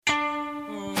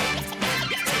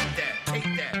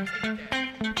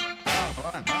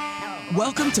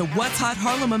Welcome to What's Hot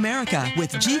Harlem America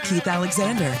with G. Keith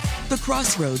Alexander. The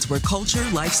crossroads where culture,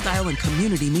 lifestyle, and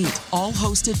community meet. All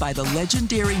hosted by the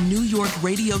legendary New York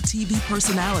radio TV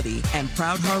personality and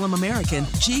proud Harlem American,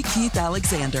 G. Keith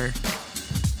Alexander.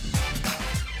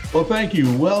 Well, thank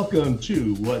you. Welcome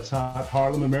to What's Hot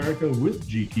Harlem America with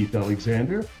G. Keith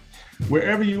Alexander.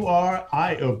 Wherever you are,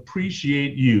 I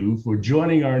appreciate you for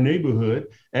joining our neighborhood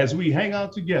as we hang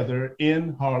out together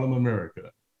in Harlem America.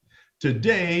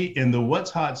 Today in the What's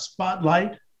Hot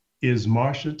Spotlight is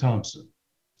Marsha Thompson.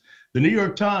 The New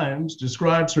York Times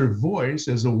describes her voice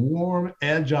as a warm,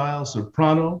 agile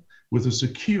soprano with a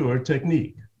secure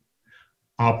technique.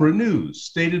 Opera News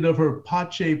stated of her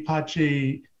Pace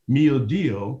Pace Mio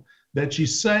Dio that she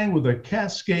sang with a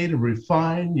cascade of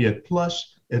refined yet plush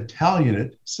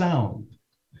Italianate sound,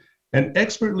 an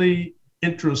expertly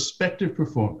introspective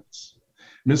performance.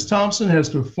 Ms. Thompson has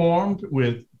performed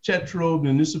with Teatro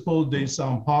Municipal de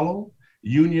São Paulo,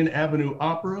 Union Avenue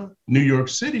Opera, New York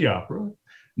City Opera,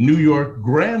 New York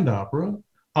Grand Opera,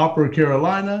 Opera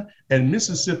Carolina, and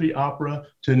Mississippi Opera,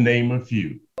 to name a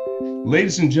few.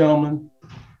 Ladies and gentlemen,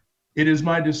 it is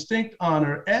my distinct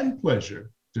honor and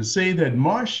pleasure to say that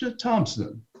Marsha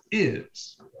Thompson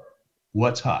is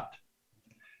What's Hot.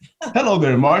 Hello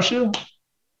there, Marsha.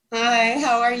 Hi,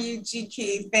 how are you, G.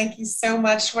 Keith? Thank you so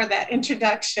much for that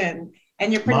introduction.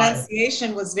 And your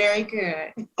pronunciation was very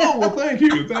good. Oh, well, thank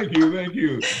you.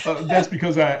 That's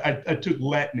because I took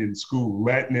Latin in school,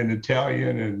 Latin and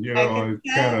Italian, and,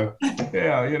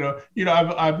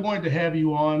 I've wanted to have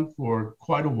you on for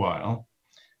quite a while.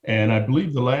 And I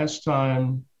believe the last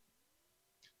time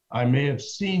I may have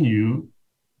seen you,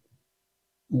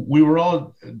 we were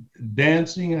all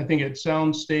dancing, I think, at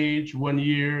Soundstage one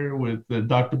year with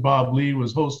Dr. Bob Lee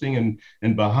was hosting,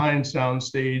 and behind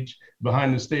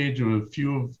the stage were a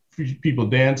few people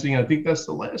dancing. I think that's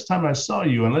the last time I saw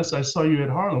you, unless I saw you at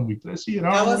Harlem Week. Did I see you at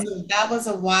Harlem Week? That was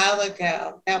a while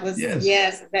ago. That was,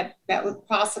 yes, that was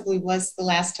possibly was the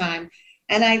last time.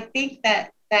 And I think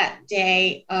that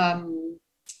day,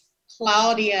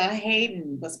 Claudia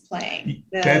Hayden was playing.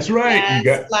 That's right. You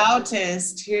got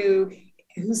flautist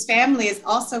whose family is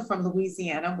also from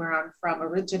Louisiana, where I'm from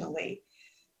originally.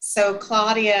 So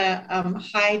Claudia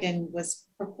Hayden was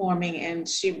performing, and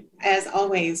she, as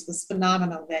always, was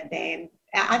phenomenal that day. And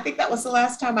I think that was the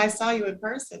last time I saw you in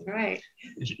person, right?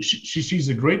 She's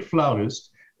a great flautist.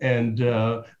 And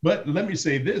but let me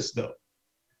say this, though.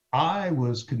 I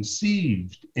was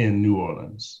conceived in New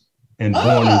Orleans and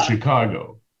born in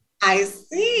Chicago. I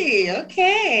see.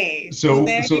 Okay. So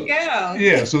there you go.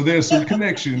 Yeah. So there's some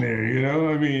connection there.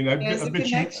 I mean,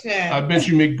 I bet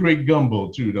you make great gumbo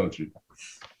too, don't you?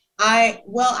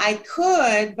 I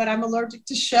could, but I'm allergic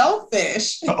to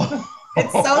shellfish. Oh.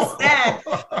 It's so sad.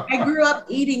 I grew up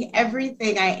eating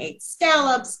everything. I ate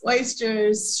scallops,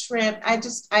 oysters, shrimp. I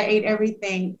ate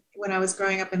everything when I was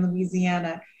growing up in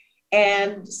Louisiana.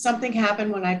 And something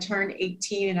happened when I turned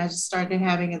 18, and I just started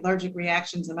having allergic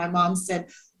reactions. And my mom said,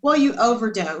 well, you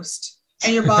overdosed.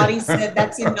 And your body said,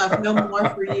 that's enough, no more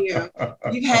for you.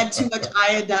 You've had too much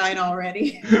iodine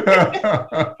already. So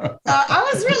I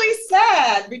was really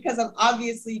sad because I'm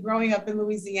obviously growing up in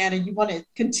Louisiana. You want to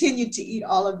continue to eat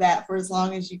all of that for as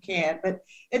long as you can. But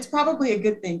it's probably a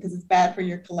good thing because it's bad for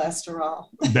your cholesterol.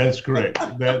 That's great.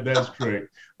 That's great.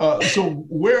 So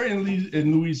where in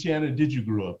Louisiana did you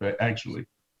grow up, actually?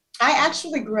 I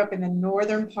actually grew up in the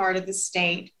northern part of the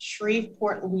state,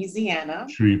 Shreveport, Louisiana.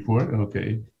 Shreveport,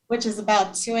 okay. Which is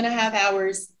about 2.5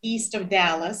 hours east of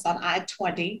Dallas on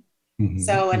I-20. Mm-hmm,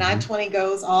 so, and I-20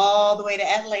 goes all the way to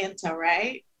Atlanta,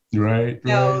 right? Right.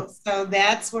 So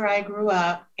that's where I grew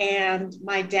up. And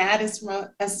my dad is from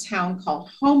a town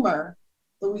called Homer,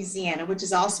 Louisiana, which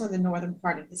is also in the northern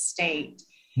part of the state.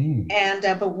 And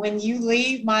but when you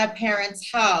leave my parents'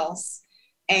 house,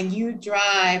 and you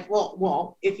drive,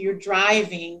 if you're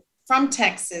driving from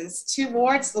Texas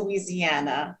towards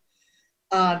Louisiana,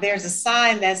 there's a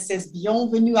sign that says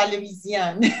Bienvenue à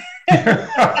Louisiane.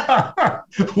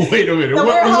 Wait a minute. So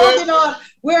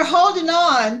we're holding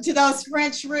on to those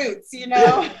French roots,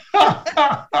 So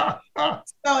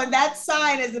and that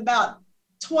sign is about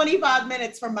 25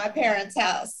 minutes from my parents'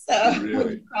 house. So really? When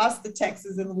you cross the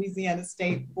Texas and Louisiana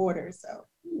state border. So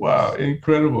wow,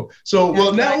 incredible. So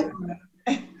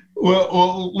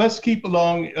Well, let's keep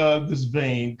along this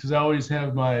vein, because I always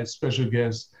have my special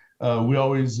guests. We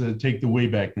always take the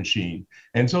Wayback Machine.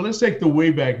 And so let's take the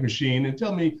Wayback Machine and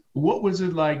tell me, what was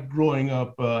it like growing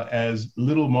up as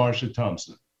little Marsha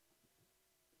Thompson?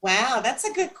 Wow, that's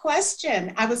a good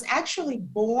question. I was actually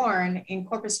born in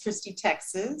Corpus Christi,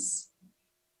 Texas.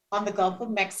 on the Gulf of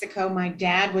Mexico. My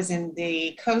dad was in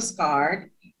the Coast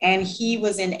Guard, and he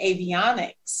was in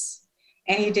avionics.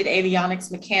 And he did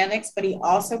avionics mechanics, but he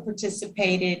also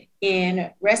participated in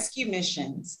rescue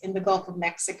missions in the Gulf of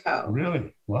Mexico.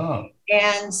 Really? Wow.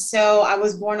 And so I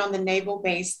was born on the naval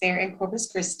base there in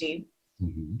Corpus Christi.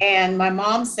 Mm-hmm. And my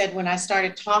mom said when I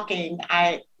started talking,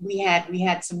 we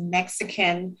had some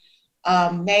Mexican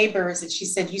neighbors, and she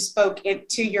said, you spoke it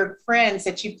to your friends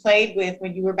that you played with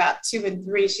when you were about 2 and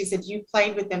 3. She said you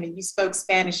played with them and you spoke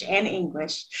Spanish and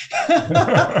English. And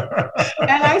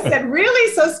I said,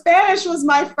 really? So Spanish was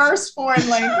my first foreign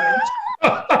language.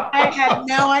 I had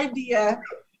no idea.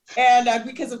 And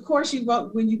because of course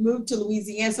when you moved to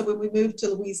Louisiana, so when we moved to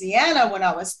Louisiana when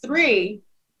I was 3,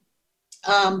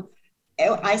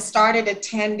 I started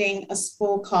attending a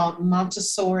school called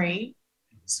Montessori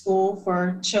School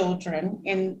for Children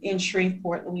in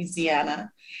Shreveport,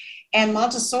 Louisiana. And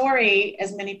Montessori,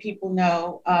 as many people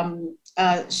know,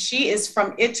 she is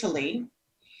from Italy,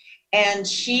 and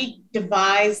she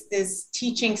devised this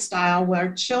teaching style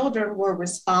where children were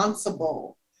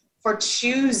responsible for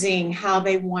choosing how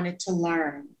they wanted to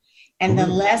learn and the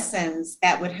lessons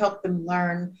that would help them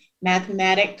learn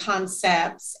mathematic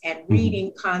concepts and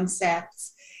reading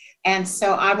concepts. And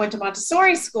so I went to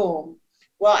Montessori school.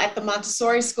 Well, at the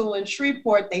Montessori school in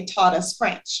Shreveport, they taught us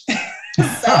French.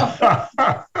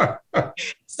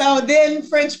 So then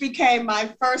French became my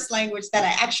first language that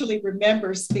I actually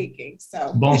remember speaking.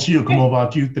 So. Bonjour, comment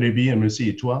vas-tu? Très bien, merci.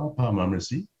 Et toi? Pas mal,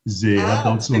 merci. Très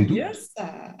bien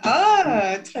ça.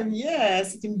 Ah, très bien.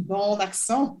 C'est un bon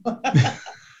accent.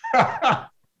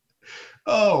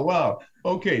 Oh, wow.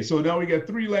 Okay, so now we got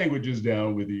 3 languages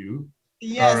down with you.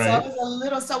 Yes, right. I was a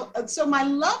little, so my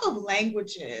love of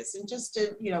languages, and just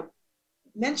to,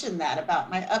 mention that about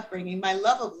my upbringing, my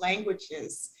love of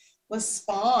languages was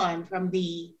spawned from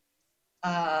the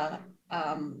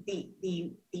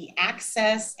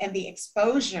access and the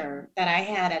exposure that I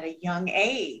had at a young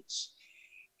age.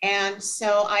 And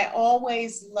so I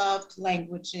always loved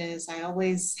languages. I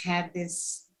always had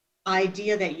this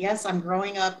idea that, yes, I'm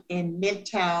growing up in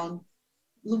Midtown,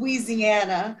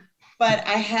 Louisiana, but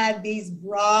I had these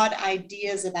broad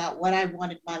ideas about what I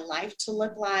wanted my life to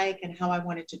look like and how I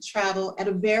wanted to travel at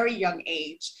a very young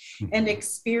age and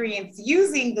experience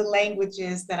using the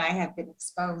languages that I have been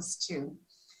exposed to.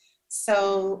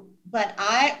 So, but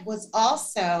I was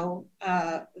also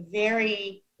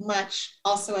very much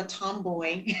also a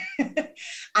tomboy.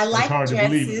 I like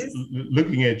dresses.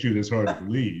 Looking at you, that's hard to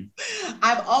believe.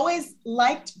 I've always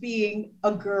liked being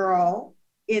a girl,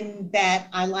 in that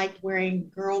I liked wearing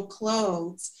girl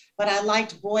clothes, but I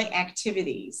liked boy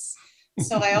activities.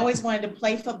 So I always wanted to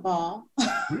play football.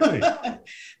 Really?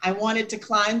 I wanted to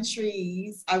climb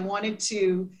trees. I wanted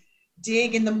to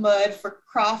dig in the mud for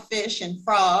crawfish and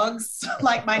frogs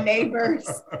like my neighbors.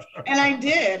 And I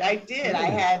did.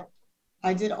 Really?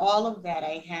 I did all of that.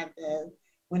 I had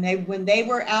when they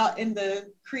were out in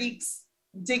the creeks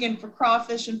digging for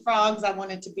crawfish and frogs, I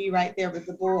wanted to be right there with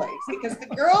the boys, because the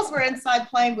girls were inside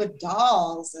playing with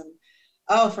dolls. And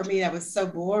for me, that was so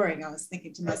boring. I was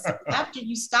thinking to myself, after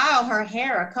you style her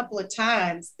hair a couple of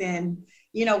times, then,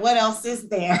 what else is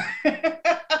there?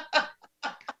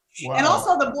 Wow. And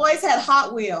also the boys had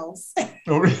Hot Wheels.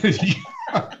 Oh, really?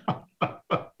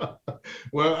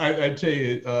 Well, I tell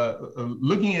you,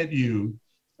 looking at you,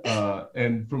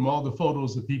 and from all the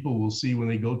photos that people will see when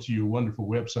they go to your wonderful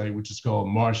website, which is called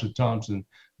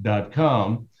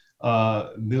MarshaThompson.com,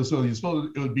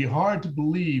 it would be hard to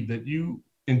believe that you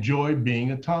enjoy being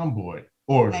a tomboy,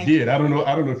 or did. I don't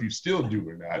know if you still do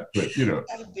or not, but I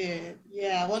did.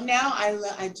 Yeah. Well, now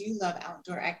I do love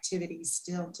outdoor activities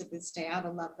still to this day. I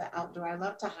love the outdoor. I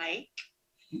love to hike,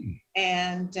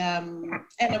 and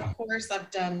of course I've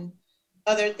done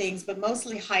other things, but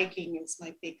mostly hiking is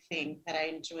my big thing that I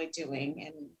enjoy doing.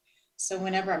 And so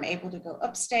whenever I'm able to go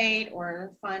upstate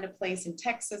or find a place in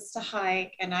Texas to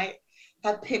hike, and I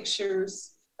have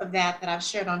pictures of that I've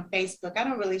shared on Facebook. I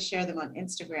don't really share them on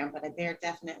Instagram, but they're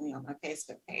definitely on my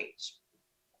Facebook page.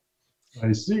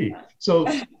 I see. So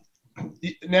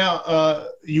now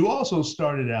you also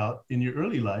started out in your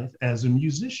early life as a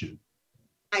musician.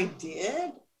 I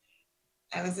did.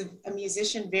 I was a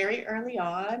musician very early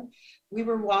on. We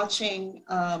were watching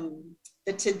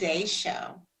the Today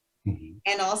Show. Mm-hmm.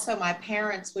 And also my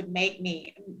parents would make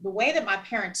me, the way that my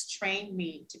parents trained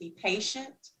me to be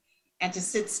patient and to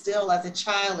sit still as a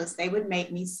child is they would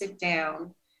make me sit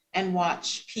down and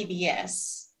watch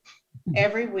PBS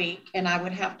every week. And I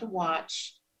would have to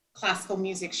watch classical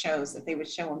music shows that they would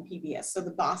show on PBS. So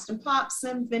the Boston Pop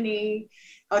Symphony,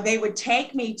 they would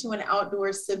take me to an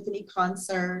outdoor symphony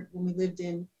concert when we lived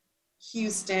in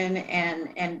Houston,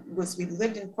 and we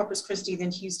lived in Corpus Christi,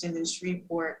 then Houston, then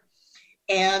Shreveport.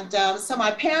 And so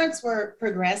my parents were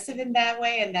progressive in that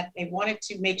way, and that they wanted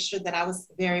to make sure that I was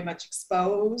very much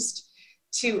exposed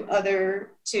to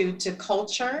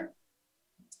culture.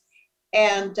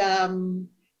 And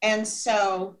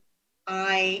so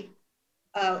I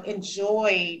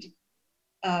enjoyed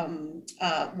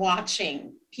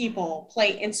watching people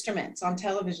play instruments on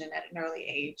television at an early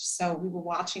age. So we were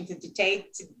watching the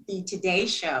Today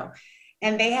Show,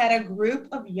 and they had a group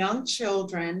of young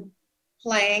children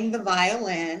playing the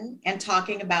violin and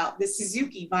talking about the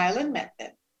Suzuki violin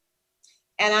method.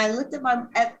 And I looked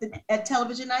at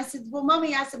television, and I said, well,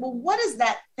 Mommy, well, what is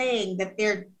that thing that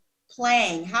they're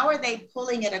playing? How are they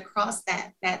pulling it across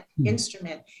that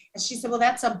instrument? And she said, well,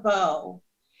 that's a bow.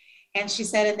 And she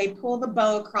said, and they pull the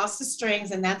bow across the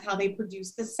strings, and that's how they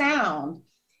produce the sound.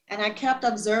 And I kept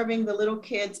observing the little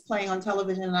kids playing on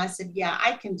television, and I said, yeah,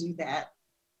 I can do that.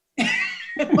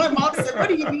 My mom said, what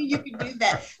do you mean you can do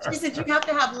that? She said, you have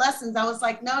to have lessons. I was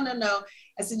like, no.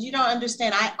 I said, you don't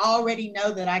understand. I already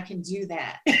know that I can do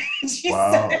that.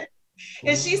 Wow.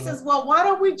 She says, well, why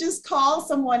don't we just call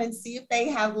someone and see if they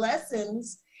have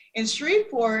lessons in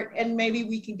Shreveport, and maybe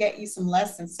we can get you some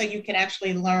lessons so you can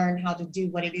actually learn how to do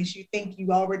what it is you think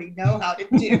you already know how to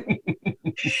do.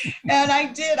 And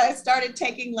I did. I started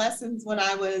taking lessons when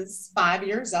I was 5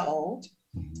 years old.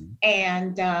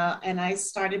 And I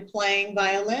started playing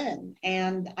violin,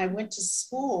 and I went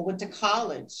to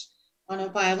college on a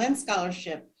violin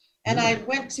scholarship. And I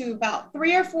went to about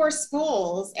 3 or 4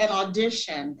 schools and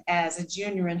auditioned as a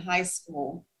junior in high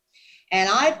school. And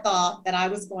I thought that I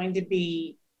was going to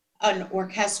be an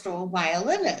orchestral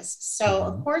violinist. So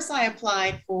of course I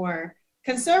applied for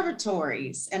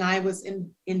conservatories, and I was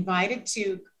invited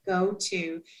to go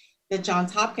to the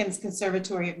Johns Hopkins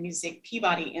Conservatory of Music,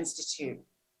 Peabody Institute.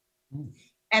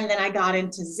 And then I got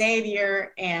into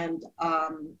Xavier and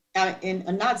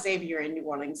not Xavier in New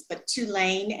Orleans, but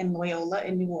Tulane and Loyola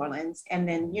in New Orleans, and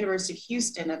then University of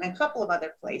Houston and a couple of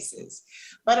other places.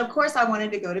 But of course I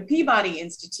wanted to go to Peabody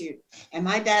Institute. And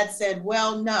my dad said,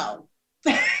 well, no,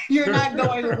 you're not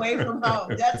going away from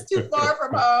home. That's too far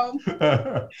from home.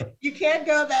 You can't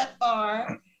go that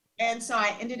far. And so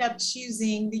I ended up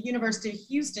choosing the University of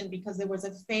Houston because there was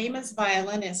a famous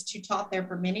violinist who taught there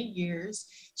for many years.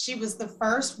 She was the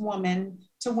first woman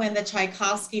to win the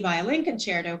Tchaikovsky Violin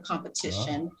Concerto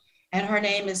competition. Wow. And her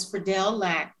name is Friedel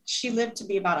Lack. She lived to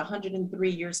be about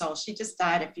 103 years old. She just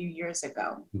died a few years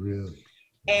ago. Really?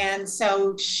 And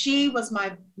so she was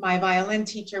my violin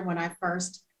teacher when I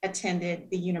first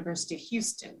attended the University of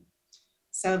Houston.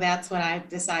 So that's what I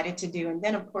decided to do. And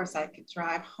then, of course, I could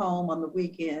drive home on the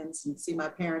weekends and see my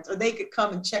parents, or they could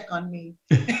come and check on me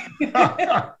since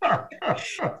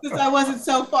I wasn't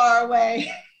so far away.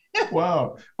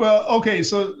 Wow. Well, okay.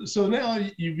 So now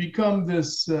you become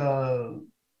this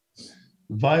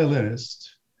violinist.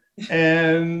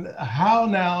 And how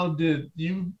now did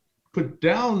you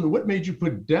what made you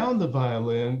put down the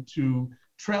violin to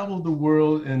travel the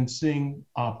world and sing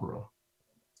opera?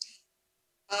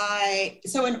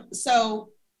 So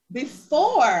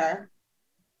before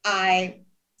I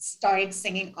started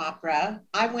singing opera,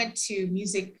 I went to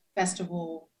music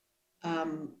festival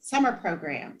summer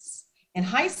programs in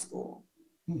high school.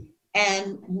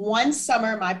 And one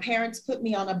summer, my parents put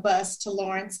me on a bus to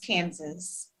Lawrence,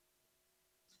 Kansas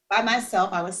by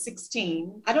myself. I was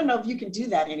 16. I don't know if you can do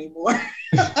that anymore.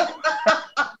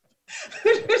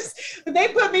 They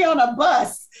put me on a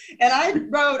bus, and I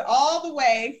rode all the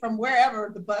way from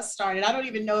wherever the bus started. I don't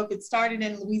even know if it started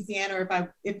in Louisiana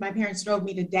or if my parents drove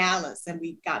me to Dallas and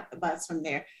we got the bus from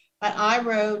there. But I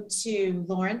rode to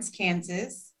Lawrence,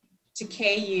 Kansas, to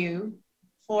KU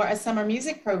for a summer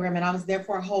music program, and I was there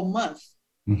for a whole month.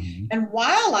 And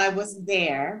while I was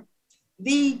there,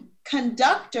 the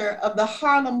conductor of the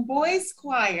Harlem Boys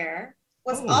Choir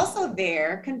was also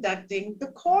there conducting the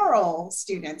choral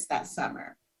students that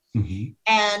summer.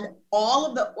 And all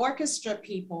of the orchestra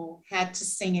people had to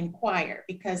sing in choir,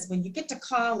 because when you get to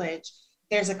college,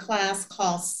 there's a class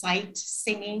called sight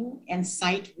singing and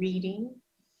sight reading.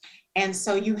 And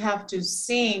so you have to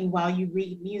sing while you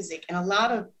read music. And a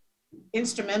lot of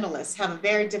instrumentalists have a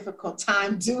very difficult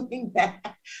time doing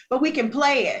that, but we can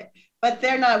play it. But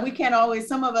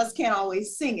some of us can't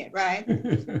always sing it, right?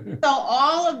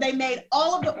 So they made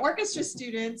all of the orchestra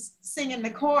students sing in the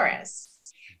chorus.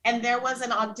 And there was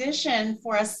an audition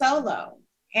for a solo,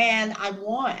 and I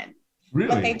won. Really?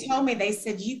 But they told me, they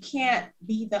said, you can't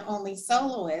be the only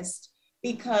soloist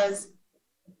because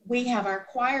we have our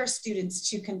choir students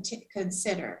to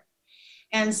consider.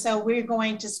 And so we're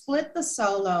going to split the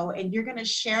solo, and you're going to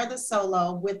share the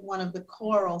solo with one of the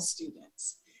choral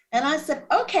students. And I said,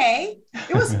 okay.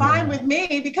 It was fine with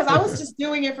me because I was just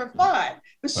doing it for fun.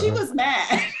 But she was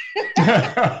mad. She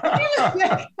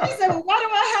said, well, why do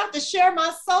I have to share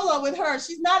my solo with her?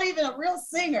 She's not even a real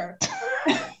singer.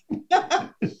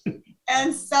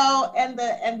 And so, and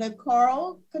the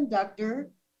choral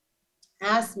conductor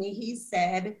asked me, he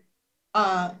said,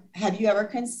 have you ever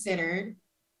considered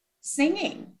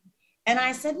singing? And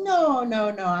I said, no,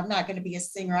 I'm not going to be a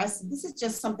singer. I said, this is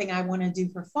just something I want to do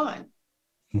for fun.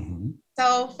 Mm-hmm.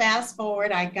 So fast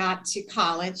forward, I got to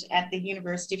college at the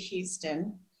University of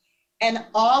Houston, and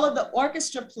all of the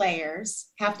orchestra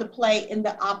players have to play in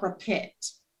the opera pit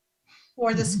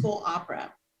for the school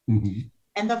opera. Mm-hmm.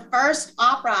 And the first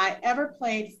opera I ever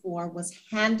played for was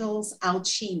Handel's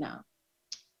Alcina.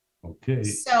 Okay.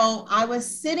 So I was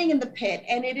sitting in the pit,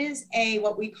 and it is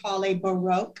what we call a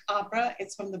Baroque opera.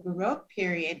 It's from the Baroque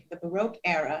period, the Baroque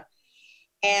era.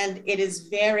 And it is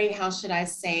very, how should I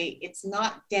say, it's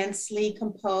not densely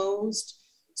composed.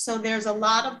 So there's a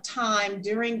lot of time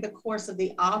during the course of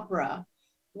the opera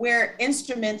where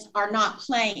instruments are not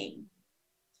playing.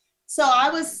 So I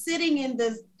was sitting in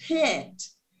this pit,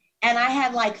 and I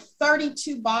had like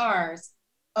 32 bars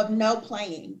of no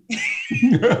playing.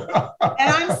 And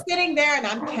I'm sitting there and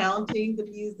I'm counting the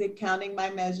music, counting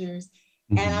my measures.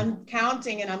 Mm-hmm. And I'm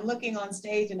counting and I'm looking on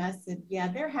stage, and I said, yeah,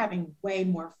 they're having way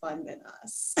more fun than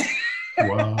us.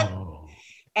 Wow.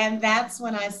 And that's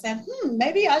when I said,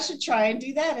 maybe I should try and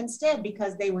do that instead,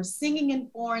 because they were singing in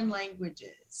foreign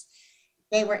languages.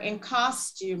 They were in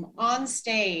costume on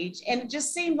stage, and it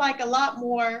just seemed like a lot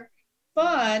more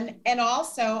fun. And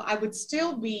also I would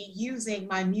still be using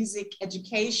my music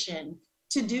education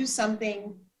to do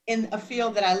something in a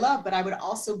field that I love, but I would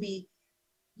also be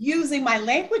using my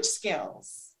language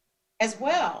skills as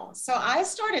well. So I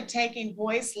started taking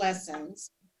voice lessons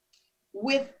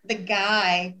with the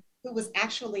guy who was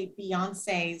actually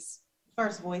Beyonce's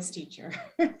first voice teacher.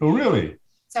 Oh, really?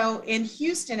 So in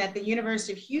Houston, at the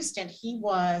University of Houston, he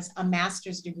was a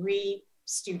master's degree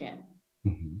student.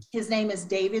 Mm-hmm. His name is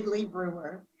David Lee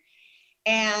Brewer.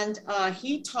 And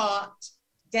he taught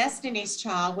Destiny's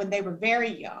Child when they were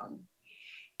very young.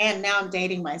 And now I'm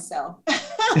dating myself.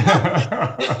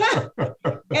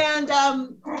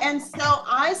 And so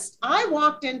I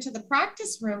walked into the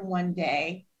practice room one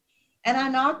day, and I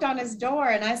knocked on his door,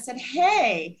 and I said,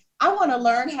 hey, I want to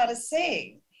learn how to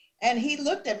sing. And he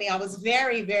looked at me. I was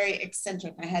very, very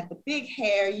eccentric. I had the big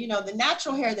hair, you know, the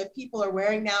natural hair that people are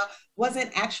wearing now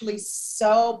wasn't actually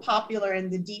so popular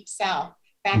in the Deep South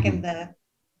back in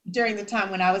during the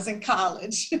time when I was in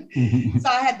college. So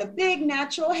I had the big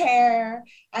natural hair.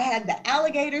 I had the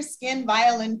alligator skin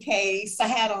violin case. I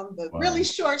had on the really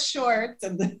short shorts,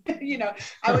 and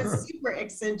I was super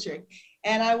eccentric.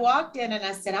 And I walked in and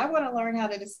I said, I want to learn how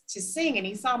to sing. And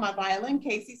he saw my violin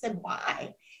case. He said,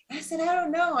 why? And I said, I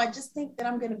don't know. I just think that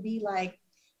I'm going to be like,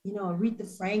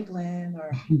 Aretha Franklin,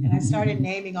 and I started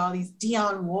naming all these,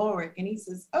 Dionne Warwick. And he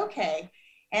says, okay.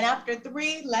 And after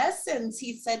 3 lessons,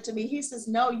 he said to me, he says,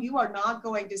 no, you are not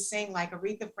going to sing like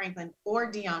Aretha Franklin or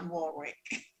Dionne Warwick.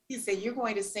 He said, you're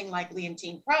going to sing like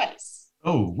Leontine Price.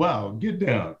 Oh, wow. Get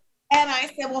down. And I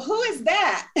said, well, who is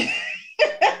that?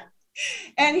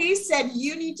 And he said,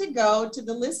 you need to go to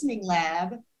the listening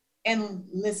lab and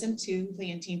listen to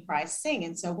Leontine Price sing.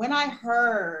 And so when I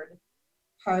heard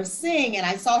her sing and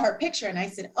I saw her picture, and I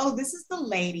said, oh, this is the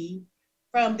lady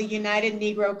from the United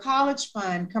Negro College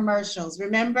Fund commercials.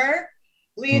 Remember?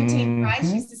 Leontine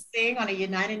Price used to sing on a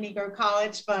United Negro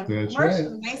College Fund commercial. Right.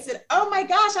 And I said, oh my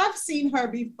gosh, I've seen her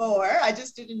before. I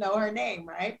just didn't know her name,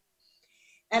 right?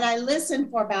 And I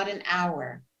listened for about an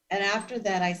hour. And after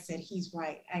that, I said, he's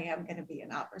right. I am going to be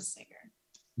an opera singer.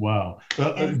 Wow.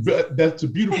 That's a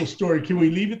beautiful story. Can we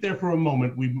leave it there for a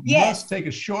moment? We must take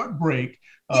a short break.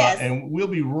 And we'll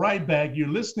be right back. You're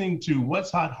listening to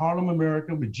What's Hot Harlem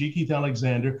America with G. Keith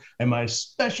Alexander. And my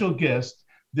special guest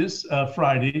this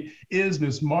Friday is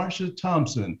Miss Marsha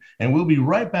Thompson. And we'll be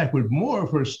right back with more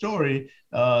of her story,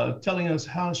 telling us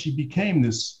how she became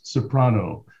this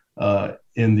soprano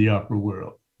in the opera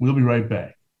world. We'll be right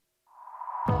back.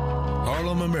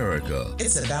 Harlem, America.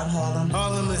 It's about Harlem.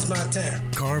 Harlem is my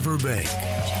town. Carver Bank,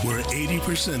 where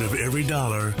 80% of every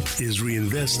dollar is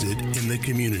reinvested in the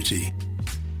community.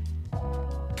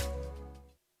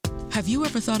 Have you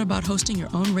ever thought about hosting your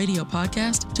own radio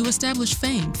podcast to establish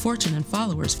fame, fortune, and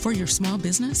followers for your small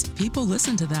business? People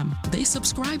listen to them, they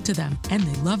subscribe to them, and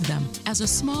they love them. As a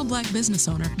small Black business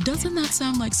owner, doesn't that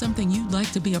sound like something you'd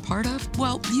like to be a part of?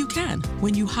 Well, you can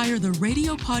when you hire the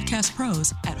radio podcast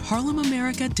pros at Harlem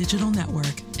America Digital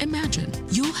Network. Imagine,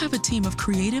 you'll have a team of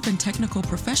creative and technical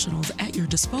professionals at your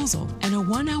disposal and a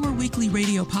 1-hour weekly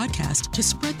radio podcast to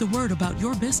spread the word about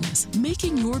your business.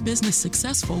 Making your business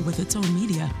successful with its own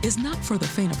media is not for the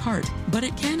faint of heart, but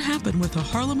it can happen with a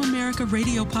Harlem America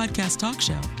radio podcast talk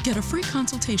show. Get a free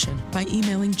consultation by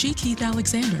emailing G. Keith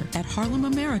Alexander at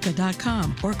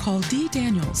HarlemAmerica.com or call D.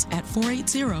 Daniels at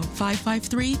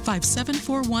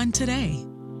 480-553-5741 today.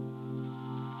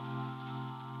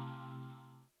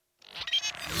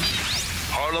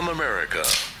 Harlem America,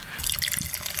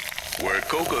 where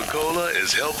Coca-Cola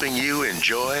is helping you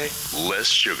enjoy less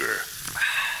sugar.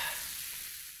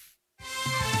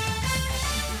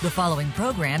 The following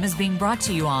program is being brought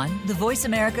to you on the Voice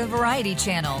America Variety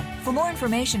Channel. For more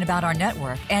information about our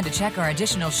network and to check our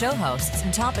additional show hosts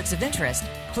and topics of interest,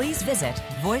 please visit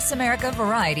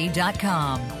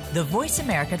voiceamericavariety.com. The Voice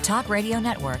America Talk Radio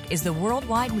Network is the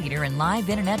worldwide leader in live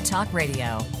Internet talk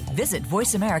radio. Visit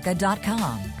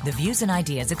voiceamerica.com. The views and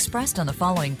ideas expressed on the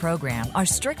following program are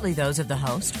strictly those of the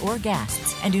host or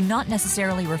guests and do not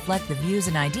necessarily reflect the views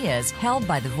and ideas held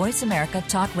by the Voice America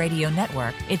Talk Radio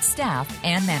Network, its staff,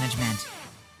 and management.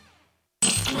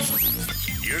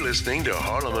 You're listening to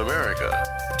Harlem America,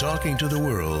 Talking to the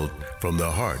world from the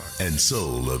heart and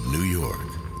soul of New York.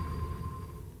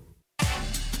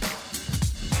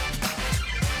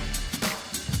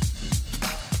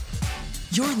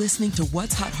 You're listening to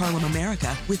What's Hot Harlem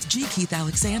America with G. Keith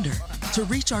Alexander. To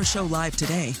reach our show live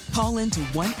today, call in to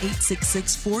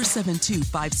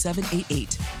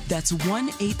 1-866-472-5788. That's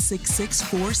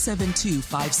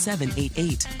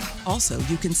 1-866-472-5788. Also,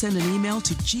 you can send an email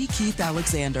to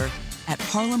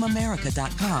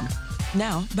gkeithalexander@harlemamerica.com.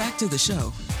 Now, back to the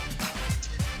show.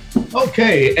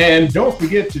 Okay, and don't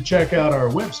forget to check out our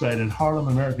website at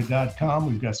HarlemAmerica.com.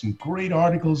 We've got some great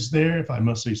articles there, if I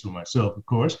must say so myself, of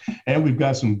course. And we've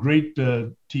got some great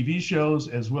TV shows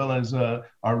as well as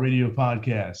our radio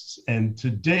podcasts. And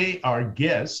today our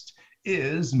guest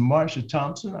is Marsha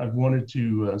Thompson. I've wanted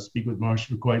to speak with Marsha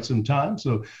for quite some time,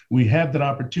 so we have that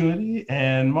opportunity.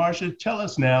 And Marsha, tell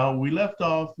us now, we left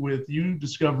off with you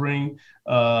discovering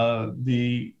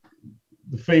the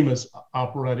famous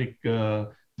operatic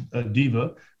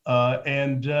diva,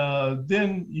 and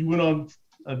then you went on.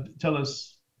 Tell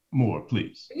us more,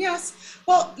 please. Yes.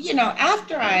 Well,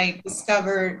 after I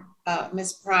discovered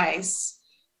Miss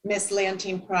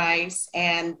Leontine Price,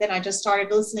 and then I just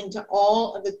started listening to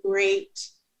all of the great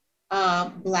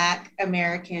Black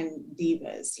American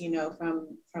divas,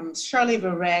 from Shirley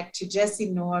Verrett to Jessie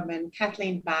Norman,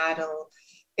 Kathleen Battle.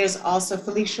 There's also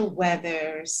Felicia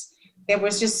Weathers. There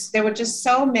were just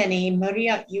so many.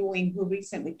 Maria Ewing, who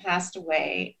recently passed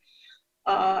away.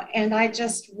 And I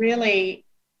just really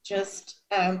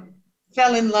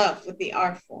fell in love with the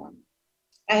art form.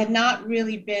 I had not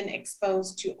really been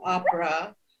exposed to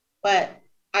opera, but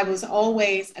I was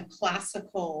always a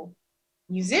classical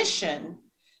musician.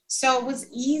 So it was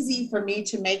easy for me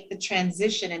to make the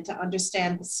transition and to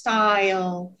understand the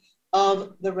style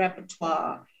of the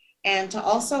repertoire and to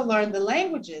also learn the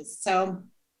languages. So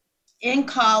in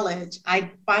college, I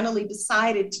finally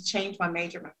decided to change my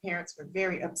major. My parents were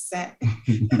very upset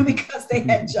because they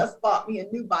had just bought me a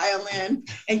new violin.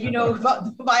 And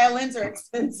violins are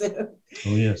expensive.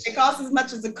 Oh, yes. It costs as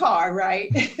much as a car, right?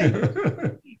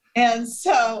 And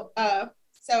so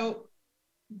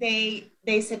they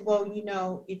said, well,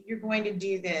 if you're going to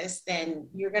do this, then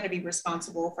you're going to be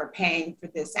responsible for paying for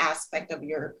this aspect of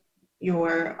your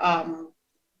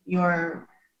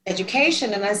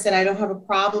education. And I said, I don't have a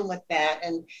problem with that.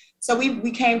 And so we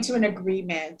came to an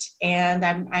agreement, and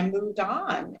I moved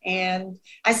on, and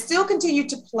I still continued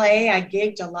to play. I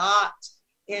gigged a lot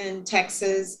in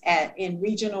Texas in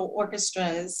regional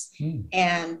orchestras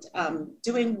and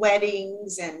doing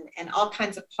weddings and all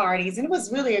kinds of parties. And it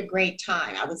was really a great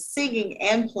time. I was singing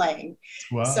and playing.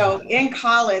 Wow. So in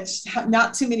college,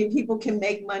 not too many people can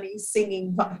make money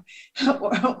singing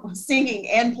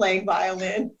and playing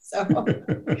violin. So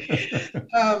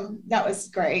that was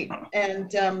great. And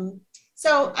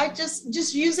so I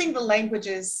just using the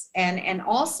languages, and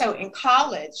also in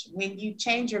college, when you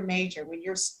change your major, when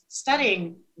you're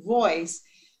studying voice,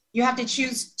 you have to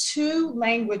choose 2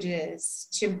 languages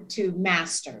to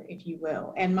master, if you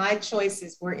will. And my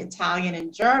choices were Italian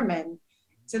and German,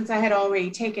 since I had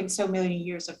already taken so many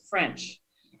years of French.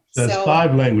 So that's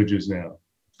 5 languages now.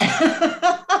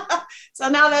 So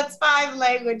now that's 5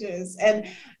 languages. And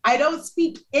I don't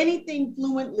speak anything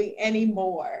fluently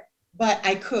anymore, but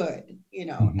I could,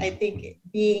 I think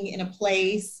being in a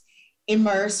place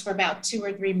immersed for about 2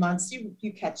 or 3 months,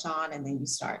 you catch on, and then you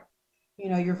start,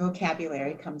 your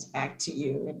vocabulary comes back to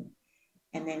you.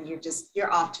 and then you're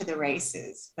off to the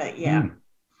races. But yeah.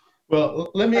 Well,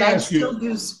 let me but ask you. I still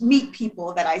do meet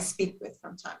people that I speak with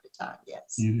from time to time.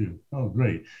 Yes. You do. Oh,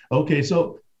 great. Okay,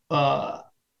 so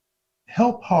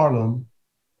help Harlem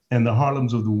and the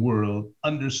Harlems of the world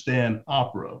understand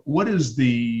opera. What is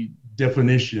the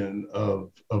definition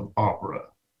of opera?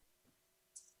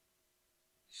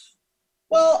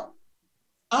 Well,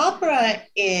 opera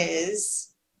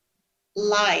is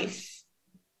life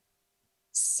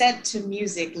set to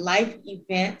music, life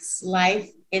events, life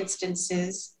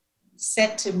instances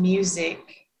set to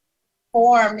music,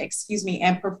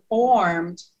 and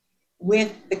performed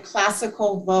with the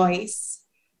classical voice,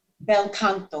 bel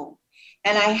canto.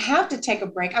 And I have to take a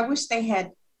break. I wish they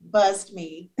had buzzed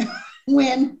me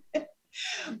when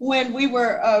we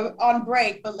were on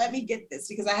break, but let me get this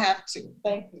because I have to.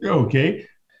 Thank you. Okay.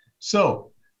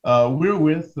 So we're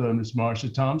with Miss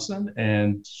Marsha Thompson,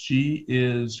 and she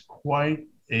is quite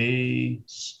a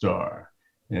star.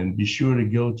 And be sure to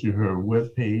go to her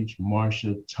webpage,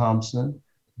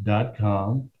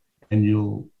 marshathompson.com, and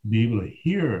you'll be able to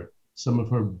hear some of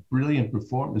her brilliant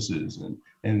performances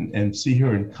and see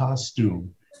her in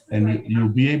costume. And you'll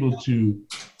be able to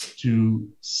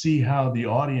see how the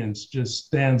audience just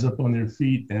stands up on their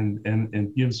feet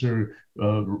and gives her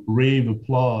rave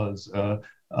applause.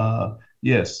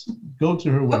 Yes, go to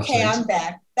her website. Okay, I'm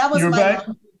back. That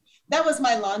was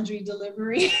my laundry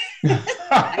delivery.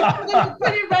 I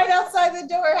put it right outside the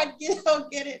door. I'll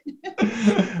get it.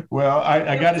 Well,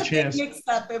 I got a chance. Mixed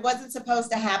up. It wasn't supposed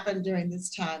to happen during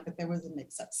this time, but there was a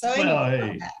mix up. So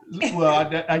anyway,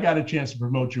 I got a chance to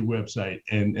promote your website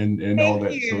and all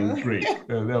that. So it was great.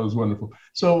 That was wonderful.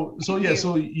 So yeah.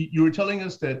 So you were telling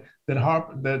us that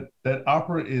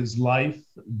opera is life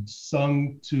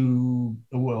sung to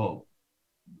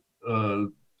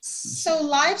so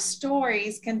life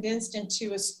stories condensed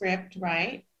into a script,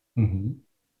 right? Mm-hmm.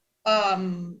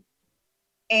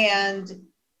 And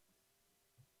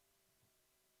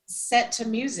set to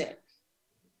music.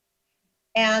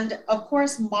 And of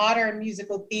course, modern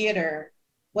musical theater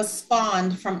was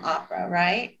spawned from opera,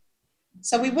 right?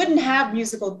 So we wouldn't have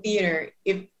musical theater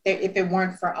if it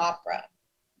weren't for opera.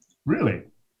 Really?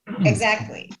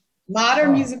 Exactly.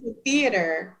 Modern musical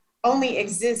theater only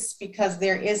exists because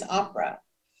there is opera.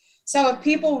 So if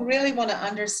people really want to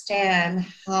understand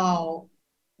how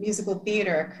musical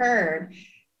theater occurred,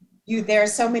 there are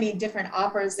so many different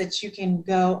operas that you can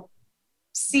go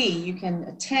see, you can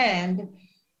attend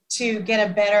to get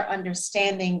a better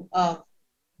understanding of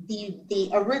the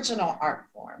original art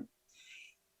form.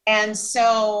 And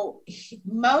so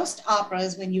most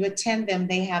operas, when you attend them,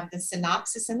 they have the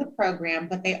synopsis in the program,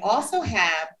 but they also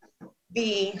have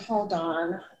they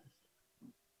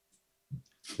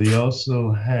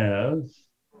also have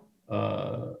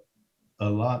a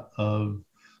lot of,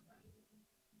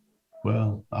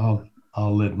 well, I'll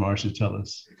let Marsha tell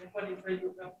us.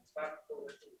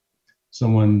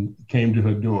 Someone came to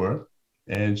her door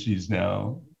and she's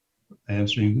now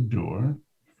answering the door.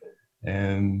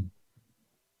 And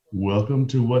welcome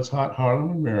to What's Hot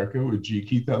Harlem America with G.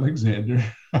 Keith Alexander.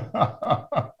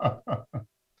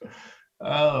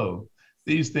 Oh,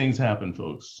 these things happen,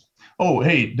 folks. Oh,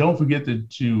 hey, don't forget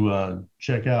to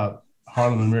check out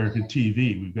Harlem America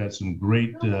TV. We've got some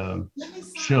great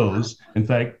shows. In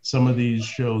fact, some of these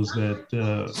shows that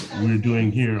we're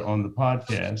doing here on the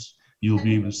podcast, you'll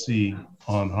be able to see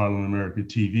on Harlem America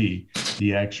TV,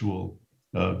 the actual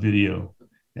video.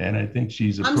 And I think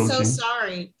she's approaching. I'm so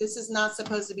sorry. This is not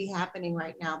supposed to be happening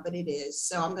right now, but it is.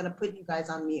 So I'm going to put you guys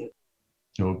on mute.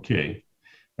 Okay.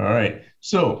 All right.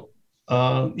 So,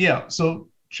 so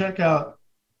check out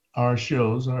our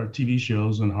shows, our TV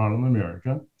shows on Harlem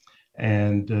America.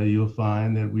 And you'll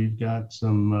find that we've got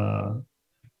some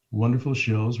wonderful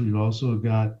shows. We've also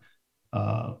got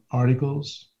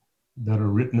articles that are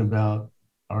written about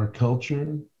our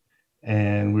culture.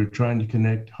 And we're trying to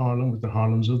connect Harlem with the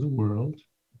Harlems of the world.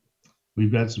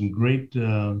 We've got some great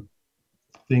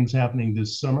things happening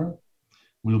this summer.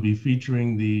 We'll be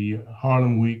featuring the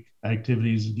Harlem Week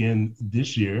activities again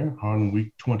this year, Harlem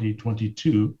Week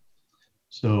 2022.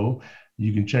 So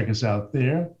you can check us out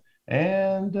there.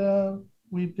 And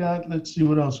we've got, let's see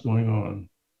what else going on.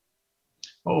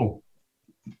 Oh,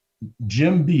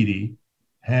 Jim Beattie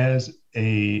has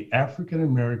a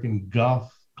African-American Goth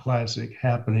Classic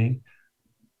happening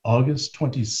August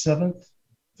 27th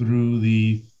through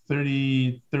the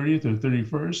 30th or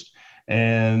 31st.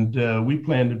 And we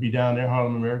plan to be down there.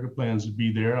 Harlem America plans to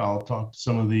be there. I'll talk to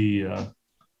some of the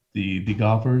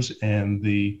golfers and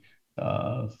the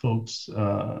folks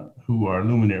who are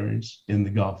luminaries in the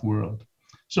golf world.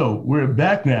 So we're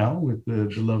back now with the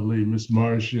lovely Miss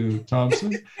Marsha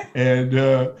Thompson. And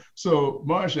so,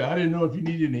 Marsha, I didn't know if you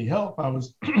needed any help. I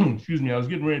was, excuse me, I was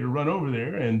getting ready to run over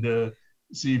there and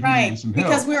see if you needed some help.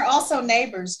 Because we're also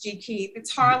neighbors, G. Keith.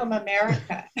 It's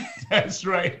HarlemAmerica. That's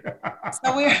right.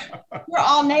 So we're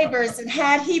all neighbors. And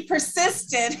had he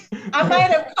persisted, I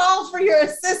might have called for your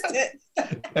assistance.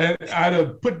 And I'd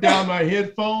have put down my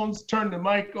headphones, turned the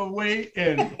mic away,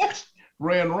 and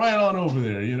ran right on over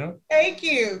there, you know? Thank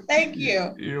you. Thank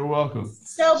you. You're welcome.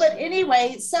 So, but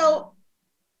anyway,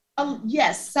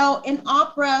 yes. So in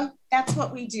opera, that's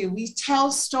what we do. We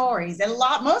tell stories. And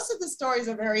most of the stories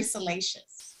are very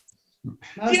salacious.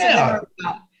 Most of them are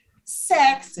about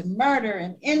sex and murder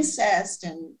and incest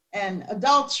and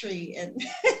adultery. And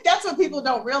that's what people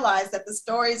don't realize, that the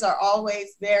stories are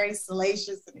always very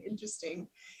salacious and interesting.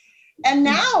 And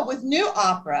now with new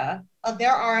opera,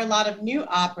 there are a lot of new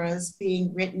operas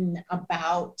being written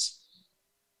about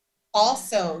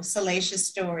also salacious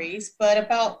stories, but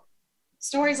about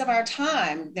stories of our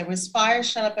time. There was Fire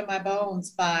Shut Up in My Bones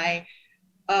by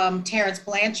Terence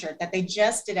Blanchard that they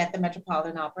just did at the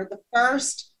Metropolitan Opera, the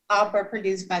first opera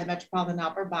produced by the Metropolitan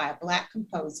Opera by a Black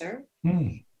composer.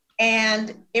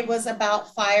 And it was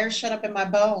about Fire Shut Up in My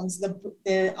Bones,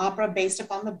 the opera based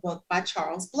upon the book by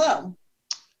Charles Blow.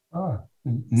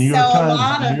 New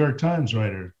York Times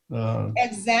writer.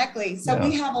 Exactly. So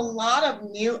we have a lot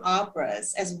of new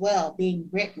operas as well being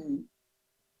written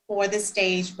for the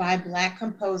stage by Black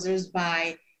composers,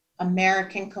 by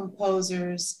American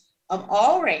composers of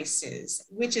all races,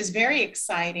 which is very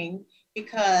exciting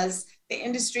because the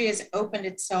industry has opened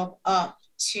itself up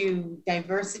to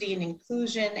diversity and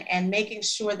inclusion and making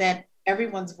sure that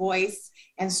everyone's voice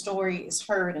and story is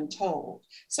heard and told.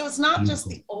 So it's not just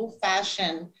the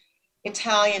old-fashioned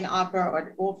Italian opera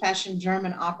or old-fashioned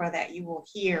German opera that you will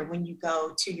hear when you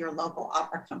go to your local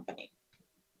opera company.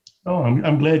 Oh,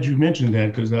 I'm glad you mentioned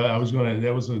that, because that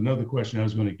was another question I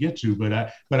was going to get to, but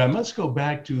I must go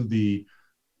back to the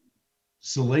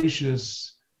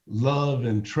salacious love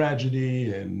and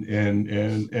tragedy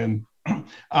and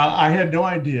I had no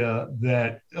idea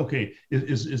that, okay,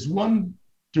 it's wonderful.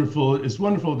 It's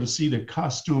wonderful to see the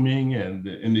costuming and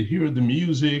to hear the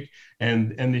music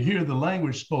and to hear the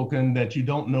language spoken that you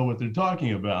don't know what they're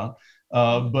talking about.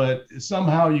 But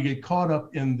somehow you get caught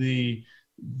up in the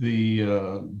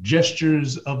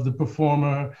gestures of the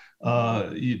performer,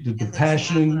 the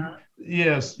passion.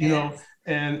 Yes, you know,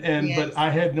 and but I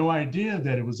had no idea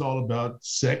that it was all about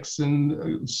sex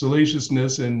and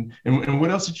salaciousness and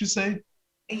what else did you say?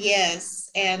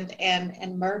 Yes, and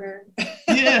murder.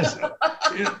 Yes.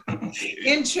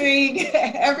 Intrigue,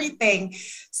 everything.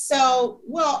 So,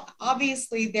 well,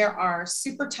 obviously there are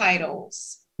super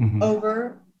titles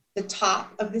over the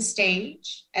top of the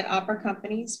stage at opera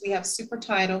companies. We have super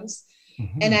titles.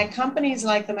 And at companies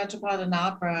like the Metropolitan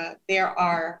Opera, there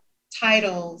are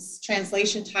titles,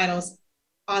 translation titles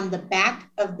on the back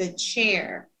of the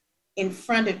chair in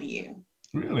front of you.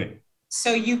 Really?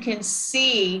 So you can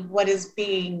see what is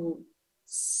being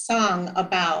sung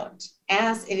about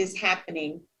as it is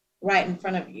happening right in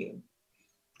front of you.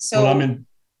 So,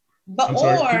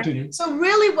 well, so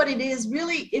really what it is,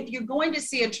 really, if you're going to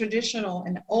see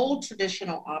an old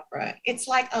traditional opera, it's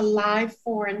like a live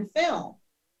foreign film.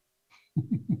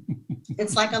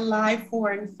 It's like a live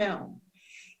foreign film.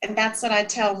 And that's what I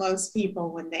tell most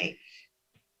people when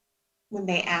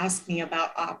they ask me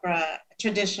about opera,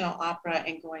 traditional opera,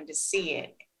 and going to see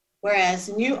it. Whereas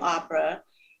new opera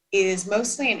is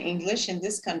mostly in English in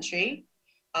this country,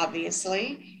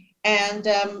 obviously. And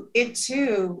it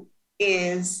too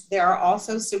there are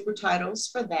also super titles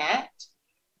for that.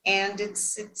 And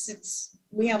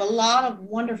we have a lot of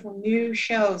wonderful new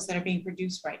shows that are being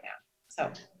produced right now.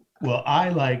 So, well, I,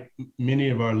 like many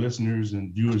of our listeners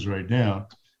and viewers right now,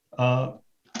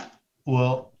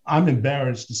 well, I'm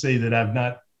embarrassed to say that I've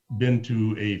not been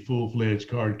to a full-fledged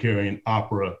card-carrying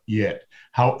opera yet.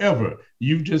 However,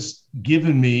 you've just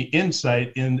given me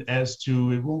insight as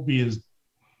to it won't be as,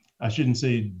 I shouldn't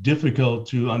say difficult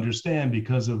to understand,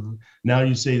 because of now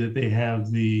you say that they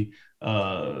have the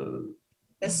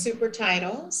super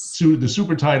titles. The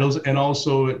super titles, and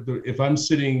also if I'm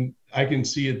sitting, I can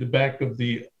see at the back of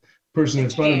the person in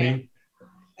front of me.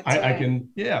 I can,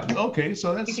 yeah, okay,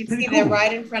 so that's you can pretty see cool. They're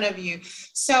right in front of you.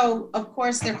 So, of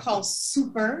course, they're called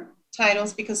super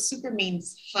titles because super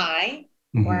means high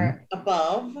or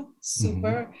above,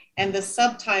 super, and the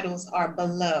subtitles are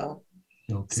below.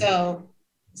 Okay.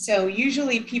 So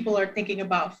usually people are thinking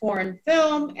about foreign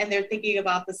film and they're thinking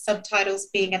about the subtitles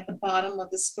being at the bottom of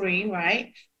the screen,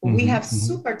 right? But we have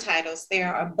super titles, they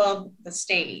are above the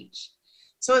stage.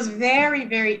 So it's very,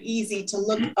 very easy to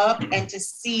look up and to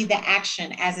see the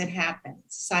action as it happens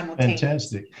simultaneously.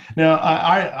 Fantastic. Now,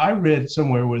 I read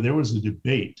somewhere where there was a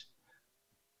debate.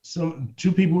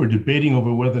 Two people were debating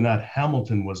over whether or not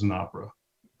Hamilton was an opera.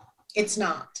 It's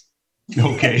not.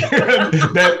 Okay,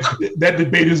 that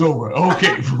debate is over.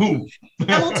 Okay.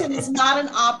 Hamilton is not an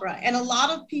opera. And a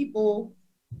lot of people,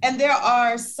 and there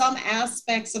are some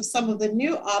aspects of some of the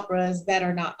new operas that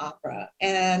are not opera.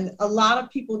 And a lot of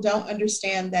people don't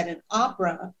understand that an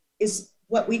opera is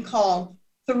what we call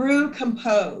through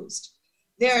composed.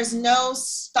 There's no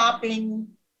stopping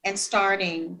and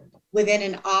starting within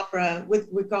an opera with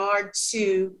regard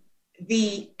to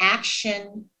the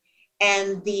action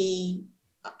and the,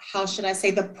 how should I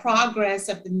say, the progress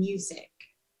of the music.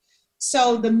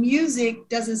 So the music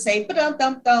doesn't say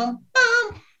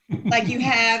ba-dum-dum-dum-bum like you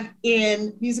have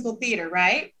in musical theater,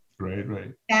 right?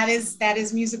 Right. That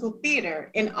is musical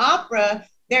theater. In opera,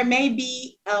 there may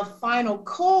be a final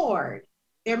chord.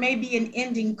 There may be an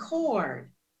ending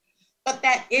chord, but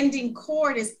that ending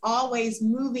chord is always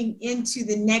moving into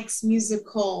the next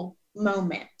musical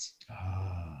moment.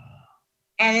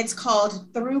 And it's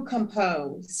called through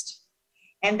composed.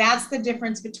 And that's the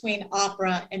difference between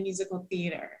opera and musical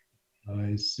theater.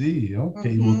 I see.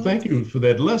 Okay. Well, thank you for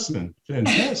that lesson.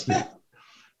 Fantastic.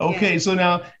 Okay. Yeah. So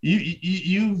now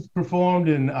you've performed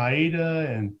in Aida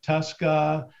and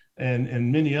Tosca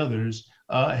and many others.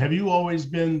 Have you always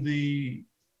been the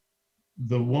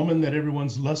woman that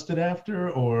everyone's lusted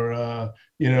after, or am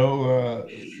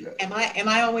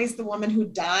I always the woman who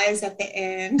dies at the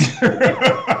end?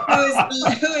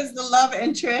 who is the love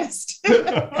interest?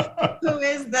 Who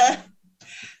is the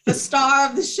star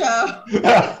of the show?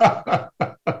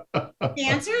 The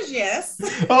answer is yes.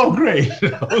 Oh, great.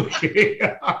 Okay.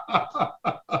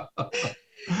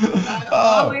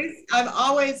 I've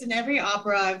always, in every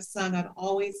opera I've sung, I've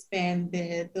always been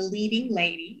the leading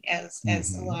lady, as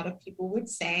a lot of people would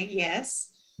say, yes.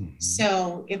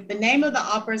 So if the name of the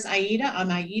opera is Aida,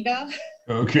 I'm Aida.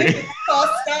 Okay.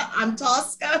 Tosca, I'm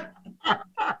Tosca.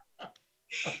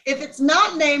 If it's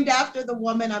not named after the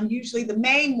woman, I'm usually the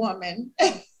main woman.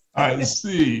 I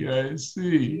see.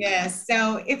 Yes,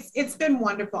 so it's been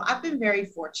wonderful. I've been very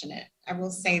fortunate, I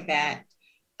will say that.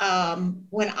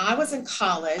 When I was in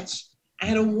college, I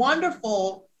had a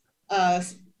wonderful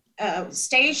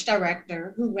stage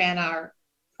director who ran our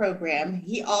program.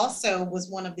 He also was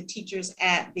one of the teachers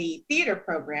at the theater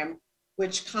program,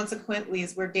 which consequently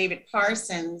is where David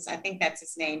Parsons, I think that's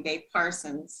his name, Dave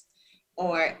Parsons,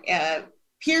 or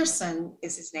Pearson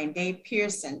is his name, Dave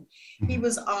Pearson. He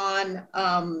was on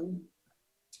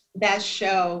that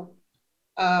show.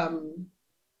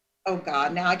 Oh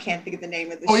God, now I can't think of the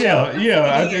name of the show. I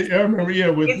remember.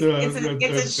 Yeah,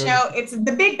 it's a show. It's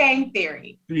The Big Bang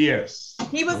Theory. Yes.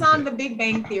 He was on The Big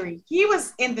Bang Theory. He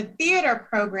was in the theater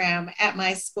program at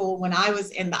my school when I was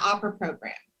in the opera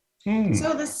program.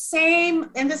 So the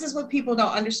same, and this is what people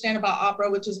don't understand about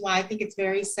opera, which is why I think it's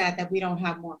very sad that we don't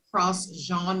have more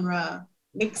cross-genre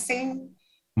mixing,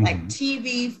 like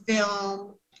TV,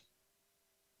 film,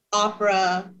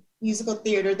 opera, musical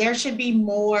theater. There should be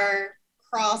more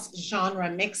cross-genre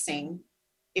mixing,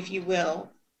 if you will,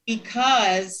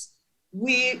 because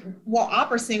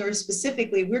opera singers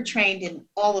specifically, we're trained in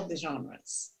all of the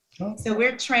genres. So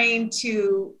we're trained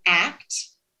to act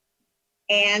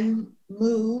and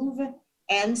move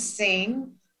and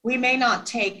sing. We may not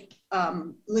take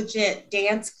legit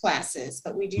dance classes,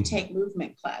 but we do take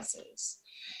movement classes.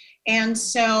 And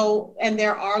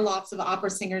there are lots of opera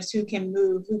singers who can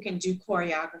move, who can do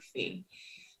choreography.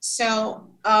 So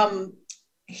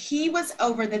he was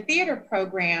over the theater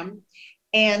program.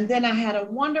 And then I had a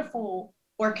wonderful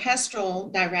orchestral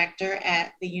director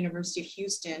at the University of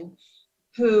Houston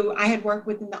who I had worked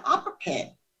with in the opera pit.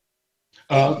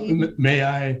 I'm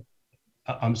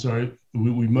sorry,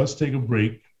 we must take a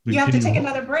break. You have to take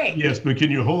another break. Yes, but can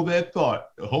you hold that thought?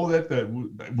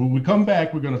 When we come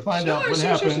back, we're going to find out what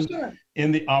happened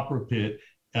in the opera pit.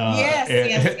 Yes.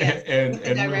 With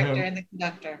the director and the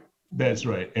conductor. That's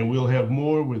right. And we'll have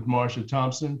more with Marsha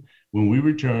Thompson when we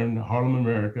return to Harlem,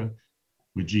 America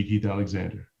with G. Keith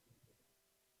Alexander.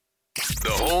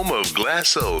 The home of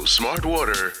Glasso Smart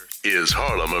Water is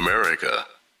Harlem, America.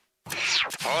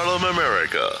 Harlem,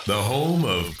 America, the home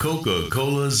of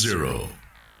Coca-Cola Zero.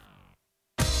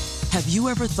 Have you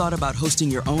ever thought about hosting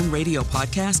your own radio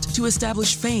podcast to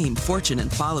establish fame, fortune,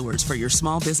 and followers for your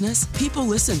small business? People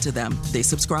listen to them, they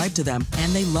subscribe to them,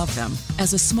 and they love them.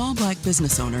 As a small Black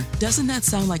business owner, doesn't that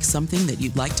sound like something that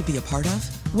you'd like to be a part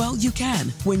of? Well, you can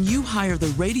when you hire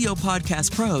the radio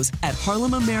podcast pros at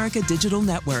HarlemAmerica Digital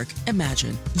Network.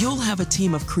 Imagine you'll have a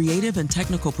team of creative and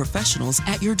technical professionals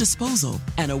at your disposal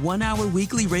and a 1-hour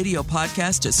weekly radio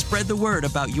podcast to spread the word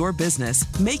about your business.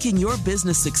 Making your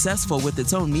business successful with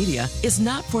its own media is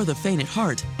not for the faint at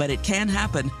heart, but it can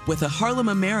happen with a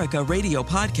HarlemAmerica radio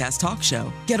podcast talk show.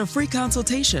 Get a free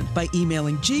consultation by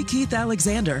emailing G. Keith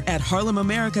Alexander at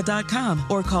HarlemAmerica.com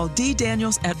or call D.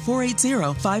 Daniels at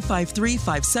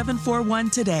 480-553-5741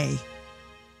 today.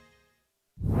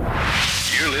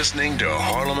 You're listening to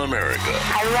Harlem America.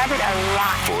 I love it a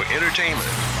lot. For entertainment.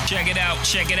 Check it out.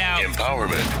 Check it out.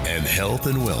 Empowerment and health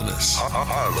and wellness.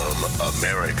 Harlem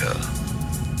America.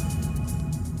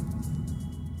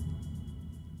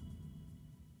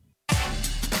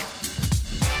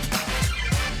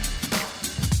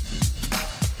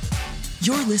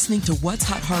 You're listening to What's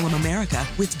Hot Harlem America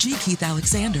with G. Keith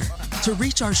Alexander. To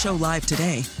reach our show live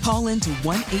today, call in to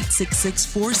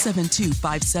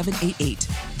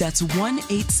 1-866-472-5788. That's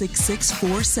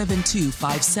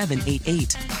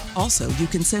 1-866-472-5788. Also, you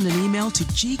can send an email to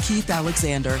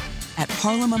gkeithalexander at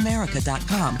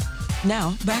HarlemAmerica.com.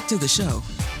 Now, back to the show.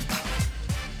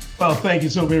 Well, thank you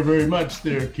so very, very much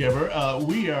there, Kevin.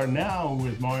 We are now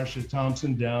with Marsha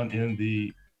Thompson down in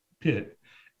the pit,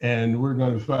 and we're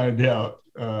going to find out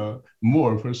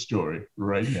more of her story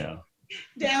right now.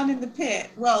 Down in the pit.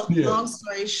 Well, Long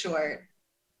story short,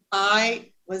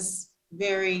 I was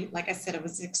very, like I said, I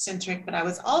was eccentric, but I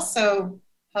was also,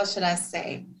 how should I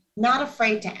say, not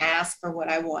afraid to ask for what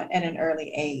I want at an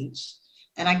early age.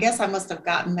 And I guess I must have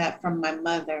gotten that from my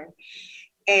mother.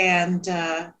 And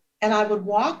I would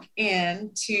walk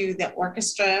into the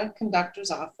orchestra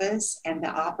conductor's office and the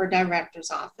opera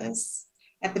director's office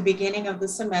at the beginning of the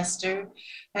semester.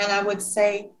 And I would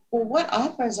say, well, what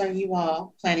operas are you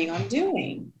all planning on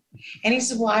doing? And he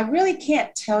said, well, I really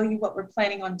can't tell you what we're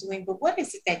planning on doing, but what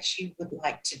is it that you would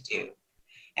like to do?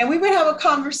 And we would have a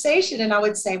conversation and I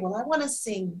would say, well, I want to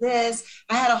sing this.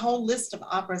 I had a whole list of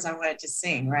operas I wanted to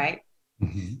sing, right?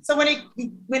 Mm-hmm. So when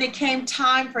it came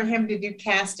time for him to do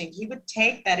casting, he would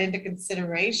take that into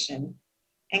consideration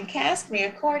and cast me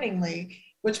accordingly,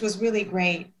 which was really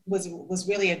great, was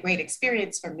really a great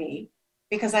experience for me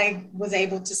because I was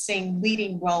able to sing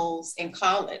leading roles in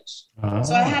college. Oh.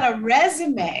 So I had a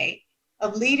resume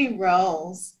of leading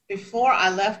roles before I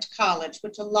left college,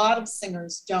 which a lot of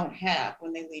singers don't have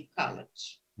when they leave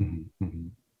college. Mm-hmm.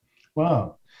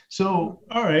 Wow. So,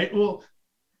 all right. Well,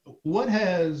 what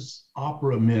has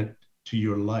opera meant to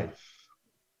your life?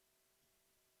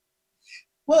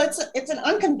 Well, it's an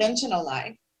unconventional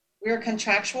life. We're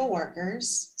contractual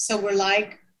workers. So we're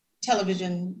like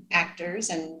television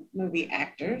actors and movie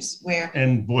actors where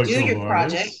and you do your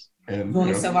project, and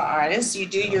voiceover artists, you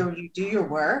do your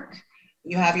work,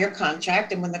 you have your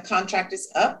contract, and when the contract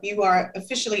is up, you are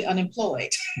officially unemployed.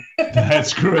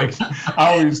 That's correct.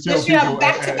 I always tell people, you have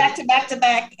back to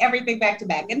back, everything back to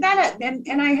back, and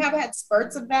I have had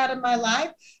spurts of that in my life,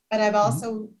 but I've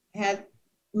also had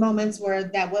moments where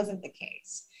that wasn't the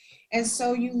case, and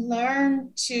so you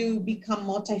learn to become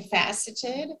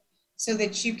multifaceted so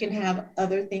that you can have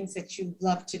other things that you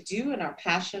love to do and are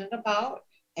passionate about,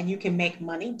 and you can make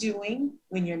money doing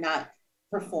when you're not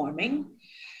performing.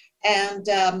 And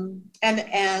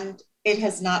it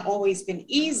has not always been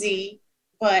easy,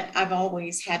 but I've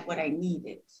always had what I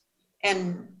needed.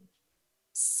 And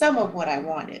some of what I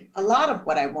wanted, a lot of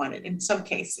what I wanted in some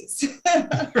cases.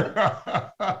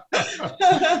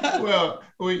 Well,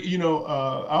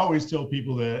 I always tell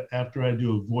people that after I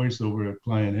do a voiceover, a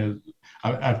client has,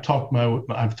 I've talked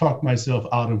myself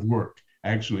out of work.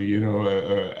 Actually,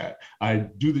 I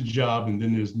do the job and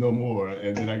then there's no more,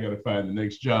 and then I got to find the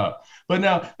next job. But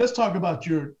now let's talk about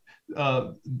your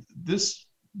this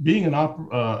being an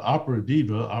opera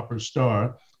diva, opera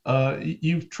star.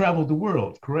 You've traveled the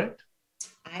world, correct?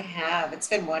 I have. It's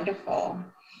been wonderful.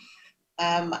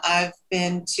 I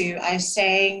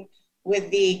sang with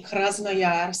the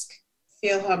Krasnoyarsk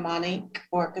Philharmonic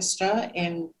Orchestra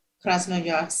in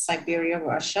Krasnoyarsk, Siberia,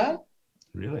 Russia.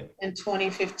 Really? In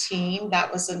 2015.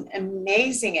 That was an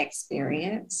amazing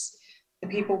experience. The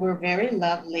people were very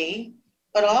lovely,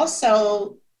 but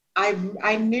also I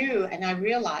knew and I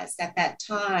realized at that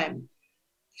time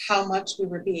how much we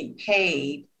were being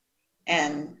paid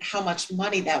and how much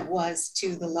money that was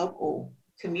to the local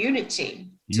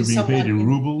community. You're being paid in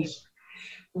rubles?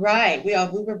 Right. We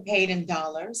were paid in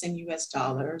dollars, in US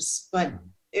dollars, but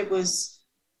it was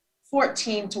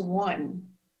 14-1.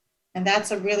 And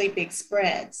that's a really big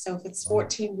spread. So if it's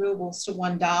 14 rubles to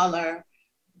 $1,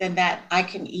 then that I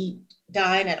can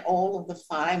dine at all of the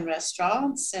fine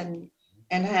restaurants and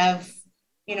have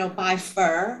buy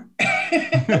fur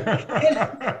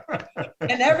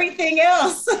and everything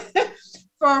else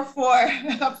for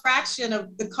a fraction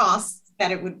of the cost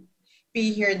that it would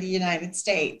be here in the United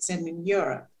States and in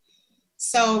Europe.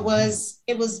 So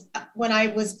it was when I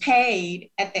was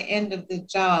paid at the end of the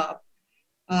job,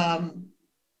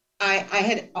 I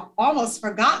had almost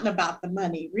forgotten about the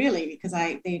money, really, because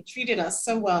they treated us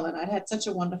so well and I'd had such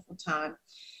a wonderful time.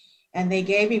 And they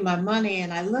gave me my money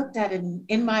and I looked at it, and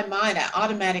in my mind,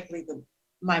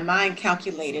 my mind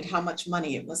calculated how much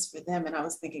money it was for them. And I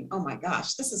was thinking, oh my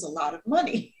gosh, this is a lot of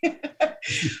money.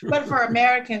 But for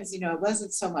Americans, it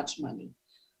wasn't so much money.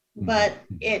 But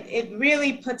it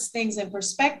really puts things in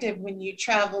perspective when you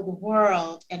travel the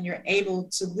world and you're able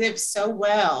to live so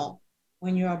well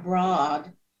when you're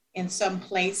abroad in some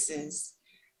places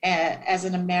as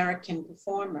an American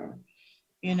performer,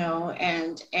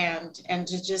 and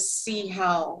to just see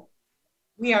how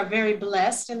we are very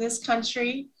blessed in this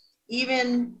country,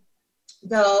 even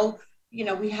though,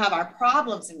 we have our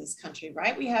problems in this country,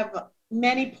 right? We have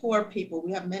many poor people,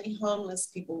 we have many homeless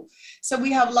people. So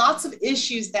we have lots of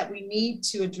issues that we need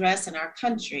to address in our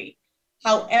country.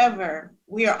 However,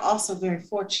 we are also very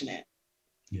fortunate.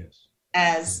 Yes.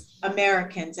 As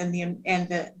Americans, and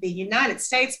the United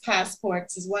States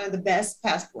passports is one of the best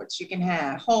passports you can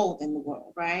hold in the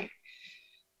world, right?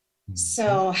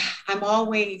 So I'm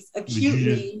always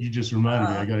acutely. You just reminded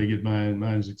me. I got to get mine.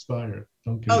 Mine's expired.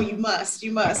 Okay. Oh, you must.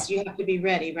 You have to be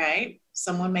ready, right?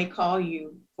 Someone may call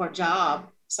you for a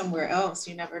job somewhere else.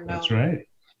 You never know. That's right.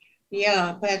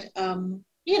 Yeah, but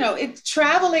it's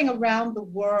traveling around the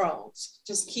world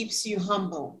just keeps you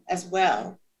humble as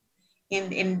well.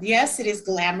 And yes, it is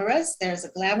glamorous. There's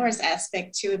a glamorous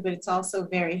aspect to it, but it's also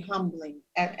very humbling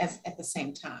at the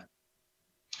same time.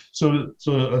 So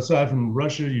aside from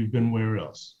Russia, you've been where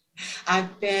else? I've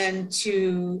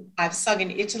sung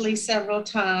in Italy several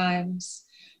times,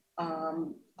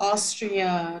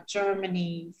 Austria,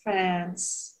 Germany,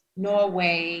 France,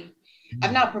 Norway.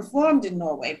 I've not performed in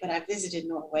Norway, but I visited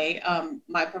Norway.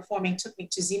 My performing took me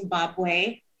to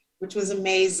Zimbabwe, which was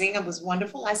amazing. It was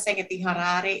wonderful. I sang at the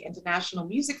Harare International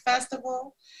Music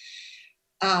Festival,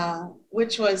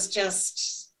 which was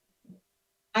just,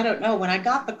 I don't know, when I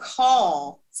got the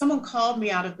call, someone called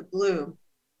me out of the blue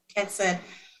and said,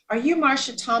 "Are you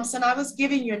Marsha Thompson? I was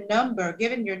given your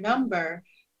number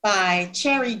by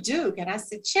Cherry Duke." And I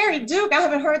said, "Cherry Duke? I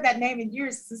haven't heard that name in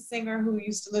years." It's a singer who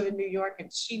used to live in New York,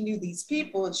 and she knew these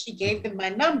people and she gave them my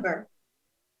number.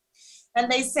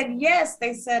 And they said, yes.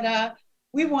 They said,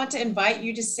 "We want to invite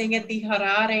you to sing at the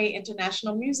Harare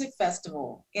International Music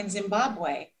Festival in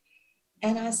Zimbabwe."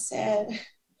 And I said,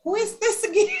 "Who is this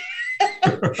again?"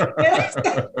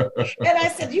 and I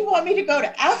said, "You want me to go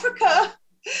to Africa?"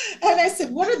 And I said,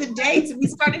 "What are the dates?" And we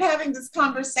started having this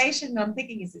conversation. And I'm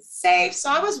thinking, is it safe? So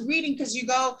I was reading, because you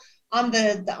go on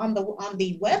the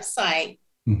website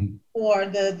for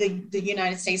the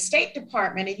United States State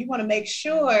Department, and you want to make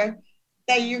sure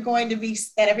that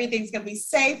that everything's going to be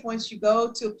safe once you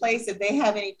go to a place, if they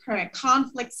have any current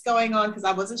conflicts going on, because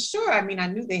I wasn't sure. I mean, I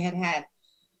knew they had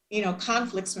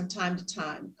conflicts from time to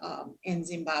time in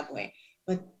Zimbabwe.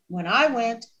 But when I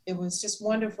went, it was just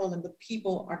wonderful. And the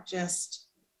people are just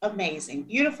amazing,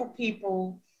 beautiful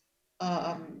people.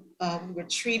 We were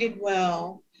treated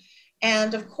well.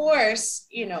 And of course,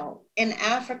 in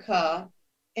Africa,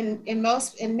 in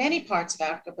many parts of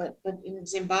Africa, but in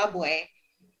Zimbabwe,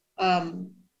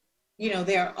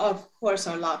 there of course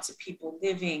are lots of people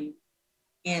living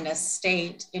in a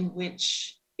state in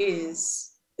which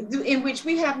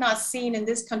we have not seen in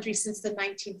this country since the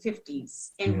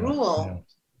 1950s, in rural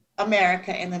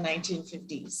America in the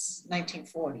 1950s,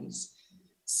 1940s.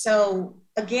 So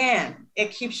again,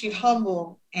 it keeps you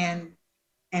humble and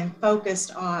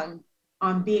focused on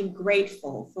being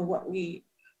grateful for what we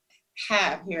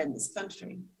have here in this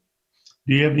country.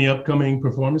 Do you have any upcoming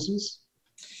performances?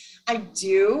 I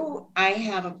do. I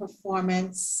have a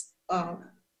performance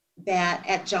that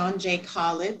at John Jay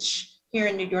College here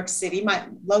in New York City,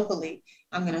 locally.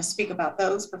 I'm going to speak about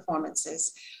those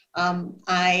performances.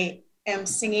 I am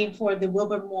singing for the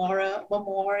Wilbur Mora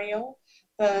Memorial,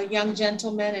 the young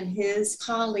gentleman and his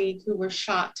colleague who were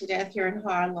shot to death here in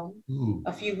Harlem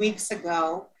a few weeks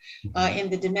ago in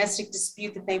the domestic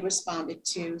dispute that they responded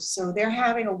to. So they're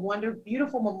having a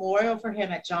beautiful memorial for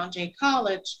him at John Jay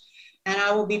College. And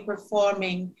I will be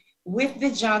performing with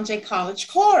the John Jay College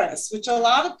Chorus, which a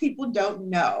lot of people don't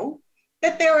know,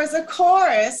 that there is a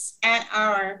chorus at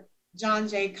our John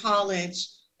Jay College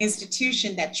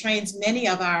institution that trains many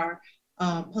of our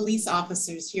police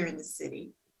officers here in the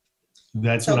city.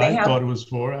 That's So what they I have, thought it was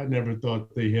for. I never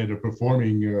thought they had a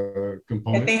performing that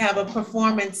component. they have a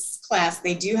performance class.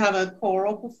 They do have a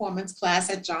choral performance class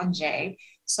at John Jay.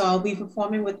 So I'll be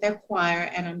performing with their choir,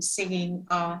 and I'm singing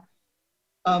La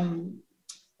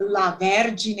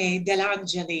Vergine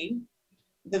dell'Angeli,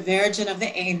 the Virgin of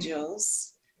the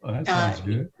Angels. Oh, that sounds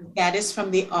good. That is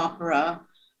from the opera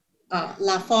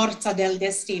La Forza del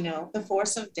Destino, The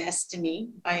Force of Destiny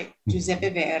by Giuseppe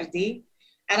Verdi.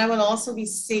 And I will also be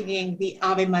singing the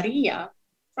Ave Maria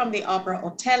from the opera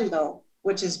Otello,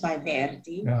 which is by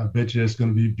Verdi. I bet you it's going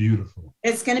to be beautiful.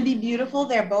 It's going to be beautiful.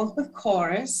 They're both with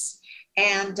chorus.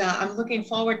 And I'm looking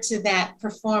forward to that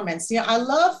performance. Yeah, I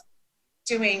love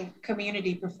doing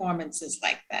community performances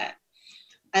like that.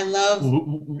 I love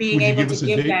being able to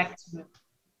give back to them.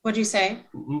 What'd you say?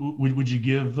 Would you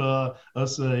give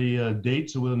us a date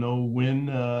so we'll know when,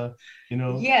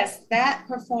 Yes, that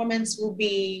performance will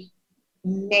be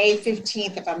May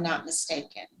 15th, if I'm not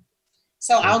mistaken.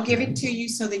 So okay. I'll give it to you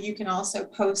so that you can also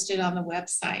post it on the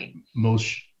website.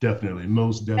 Most definitely.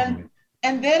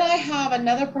 And then I have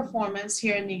another performance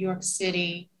here in New York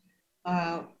City,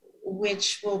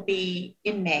 which will be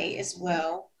in May as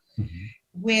well,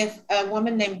 with a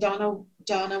woman named Donna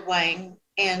Wang,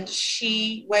 and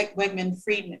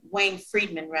Wayne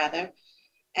Friedman rather,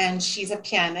 and she's a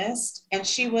pianist, and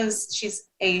she's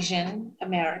Asian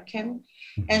American,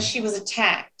 and she was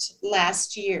attacked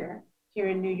last year here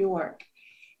in New York.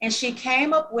 And she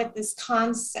came up with this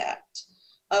concept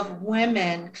of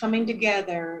women coming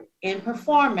together in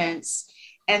performance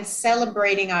and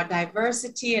celebrating our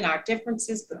diversity and our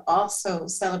differences, but also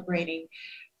celebrating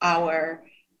our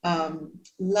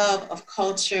love of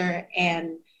culture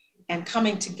and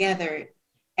coming together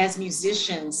as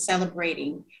musicians,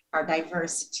 celebrating our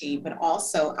diversity, but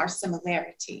also our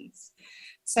similarities.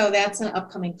 So that's an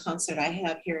upcoming concert I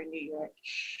have here in New York.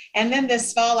 And then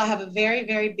this fall, I have a very,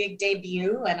 very big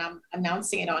debut, and I'm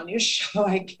announcing it on your show,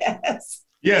 I guess.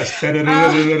 Yes.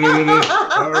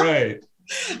 All right.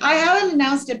 I haven't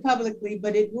announced it publicly,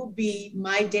 but it will be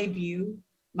my debut,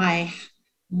 my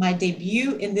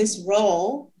debut in this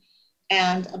role,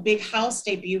 and a big house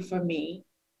debut for me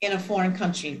in a foreign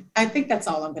country. I think that's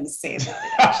all I'm going to say about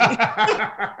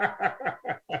it.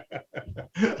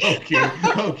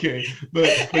 Okay.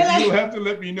 But you'll have to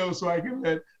let me know so I can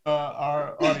let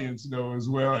our audience know as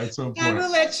well at some point. I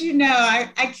will let you know.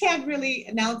 I can't really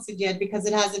announce it yet because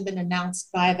it hasn't been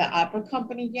announced by the opera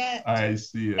company yet. I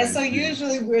see. And so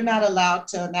usually we're not allowed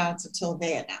to announce until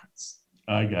they announce.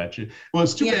 I got you. Well,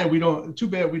 it's too bad we don't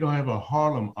have a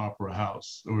Harlem Opera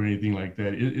House or anything like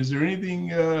that. Is there anything?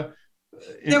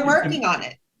 They're working on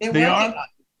it.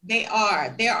 They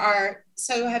are. There are.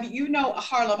 So have a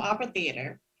Harlem Opera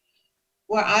Theater,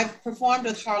 where I've performed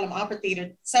with Harlem Opera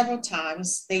Theater several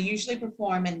times. They usually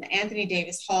perform in the Anthony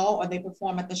Davis Hall, or they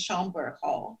perform at the Schomburg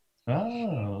Hall.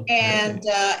 Oh, okay.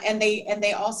 And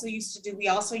we also used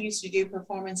to do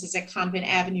performances at Convent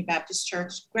Avenue Baptist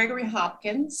Church. Gregory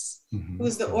Hopkins, who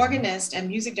is the organist and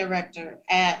music director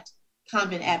at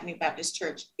Convent Avenue Baptist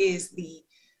Church, is the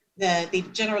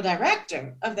general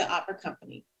director of the opera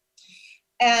company.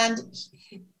 And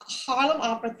Harlem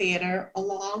Opera Theater,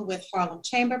 along with Harlem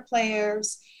Chamber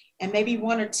Players and maybe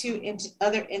one or two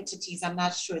other entities, I'm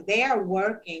not sure, they are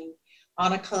working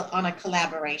on a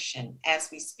collaboration as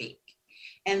we speak.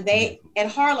 And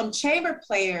Harlem Chamber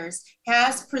Players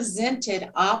has presented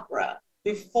opera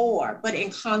before, but in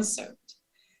concert.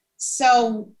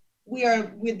 So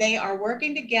they are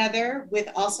working together with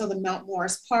also the Mount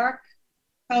Morris Park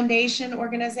Foundation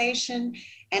organization,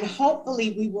 and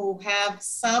hopefully we will have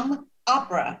some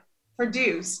opera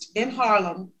produced in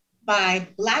Harlem by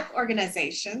Black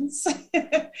organizations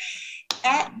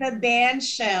at the band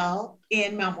shell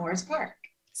in Mount Morris Park.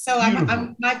 So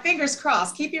I'm my fingers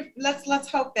crossed. Let's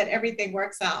hope that everything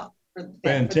works out.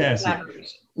 Fantastic.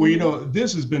 Well,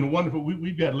 this has been wonderful.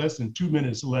 We've got less than 2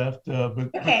 minutes left,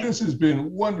 but this has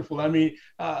been wonderful. I mean,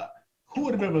 who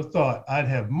would have ever thought I'd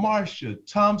have Marsha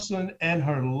Thompson and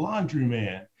her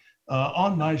laundryman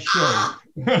on my show?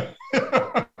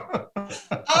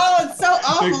 Oh, it's so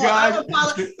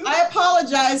awful. I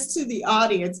apologize to the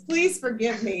audience. Please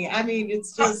forgive me. I mean,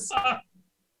 it's just,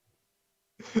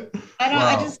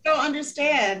 I just don't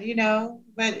understand,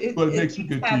 but it makes for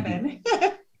good TV.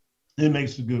 It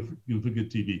makes for good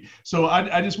TV. So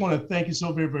I just want to thank you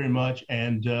so very, very much.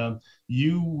 And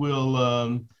you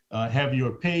will have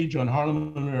your page on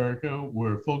Harlem America,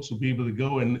 where folks will be able to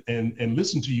go and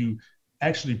listen to you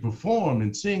actually perform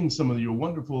and sing some of your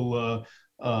wonderful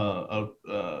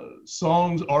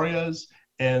songs, arias.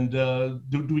 And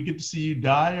do we get to see you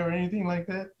die or anything like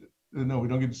that? No, we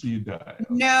don't get to see you die.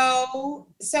 No.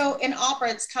 So in opera,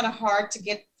 it's kind of hard to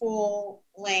get full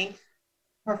length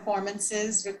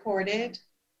performances recorded.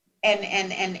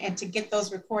 And to get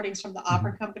those recordings from the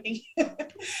opera company,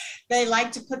 they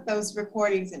like to put those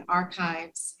recordings in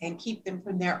archives and keep them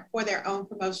for their own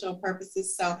promotional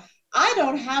purposes. So I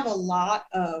don't have a lot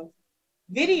of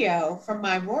video from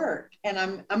my work,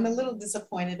 and I'm a little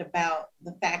disappointed about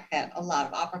the fact that a lot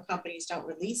of opera companies don't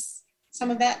release some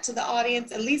of that to the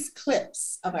audience, at least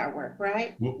clips of our work,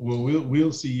 right?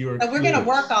 We'll see your. So we're going to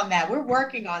work on that. We're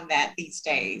working on that these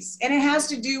days, and it has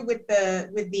to do with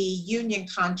the union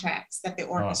contracts that the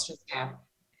orchestras have.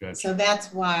 Gotcha. So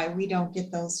that's why we don't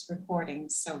get those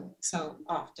recordings so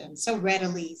often, so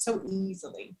readily, so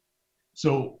easily.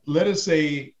 So let us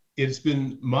say it's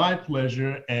been my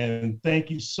pleasure, and thank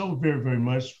you so very, very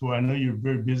much I know you're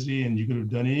very busy and you could have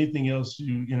done anything else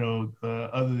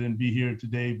other than be here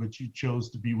today, but you chose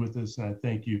to be with us, and I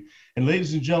thank you. And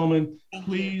ladies and gentlemen,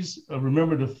 please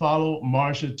remember to follow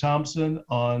Marsha Thompson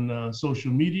on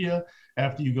social media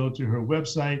after you go to her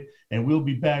website, and we'll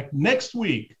be back next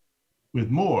week with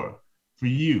more for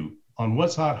you on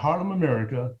What's Hot Harlem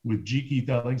America with G. Keith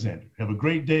Alexander. Have a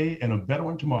great day and a better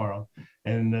one tomorrow.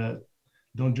 And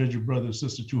don't judge your brother or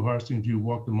sister too harshly until you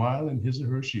walk the mile in his or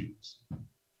her shoes.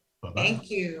 Bye-bye. Thank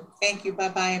you. Thank you.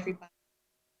 Bye-bye, everybody.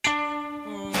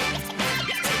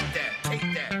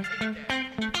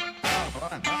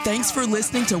 Thanks for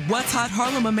listening to What's Hot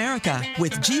Harlem America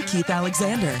with G. Keith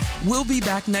Alexander. We'll be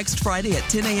back next Friday at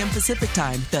 10 a.m. Pacific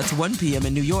Time. That's 1 p.m.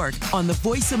 in New York on the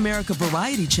Voice America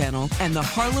Variety Channel and the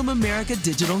Harlem America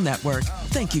Digital Network.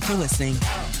 Thank you for listening.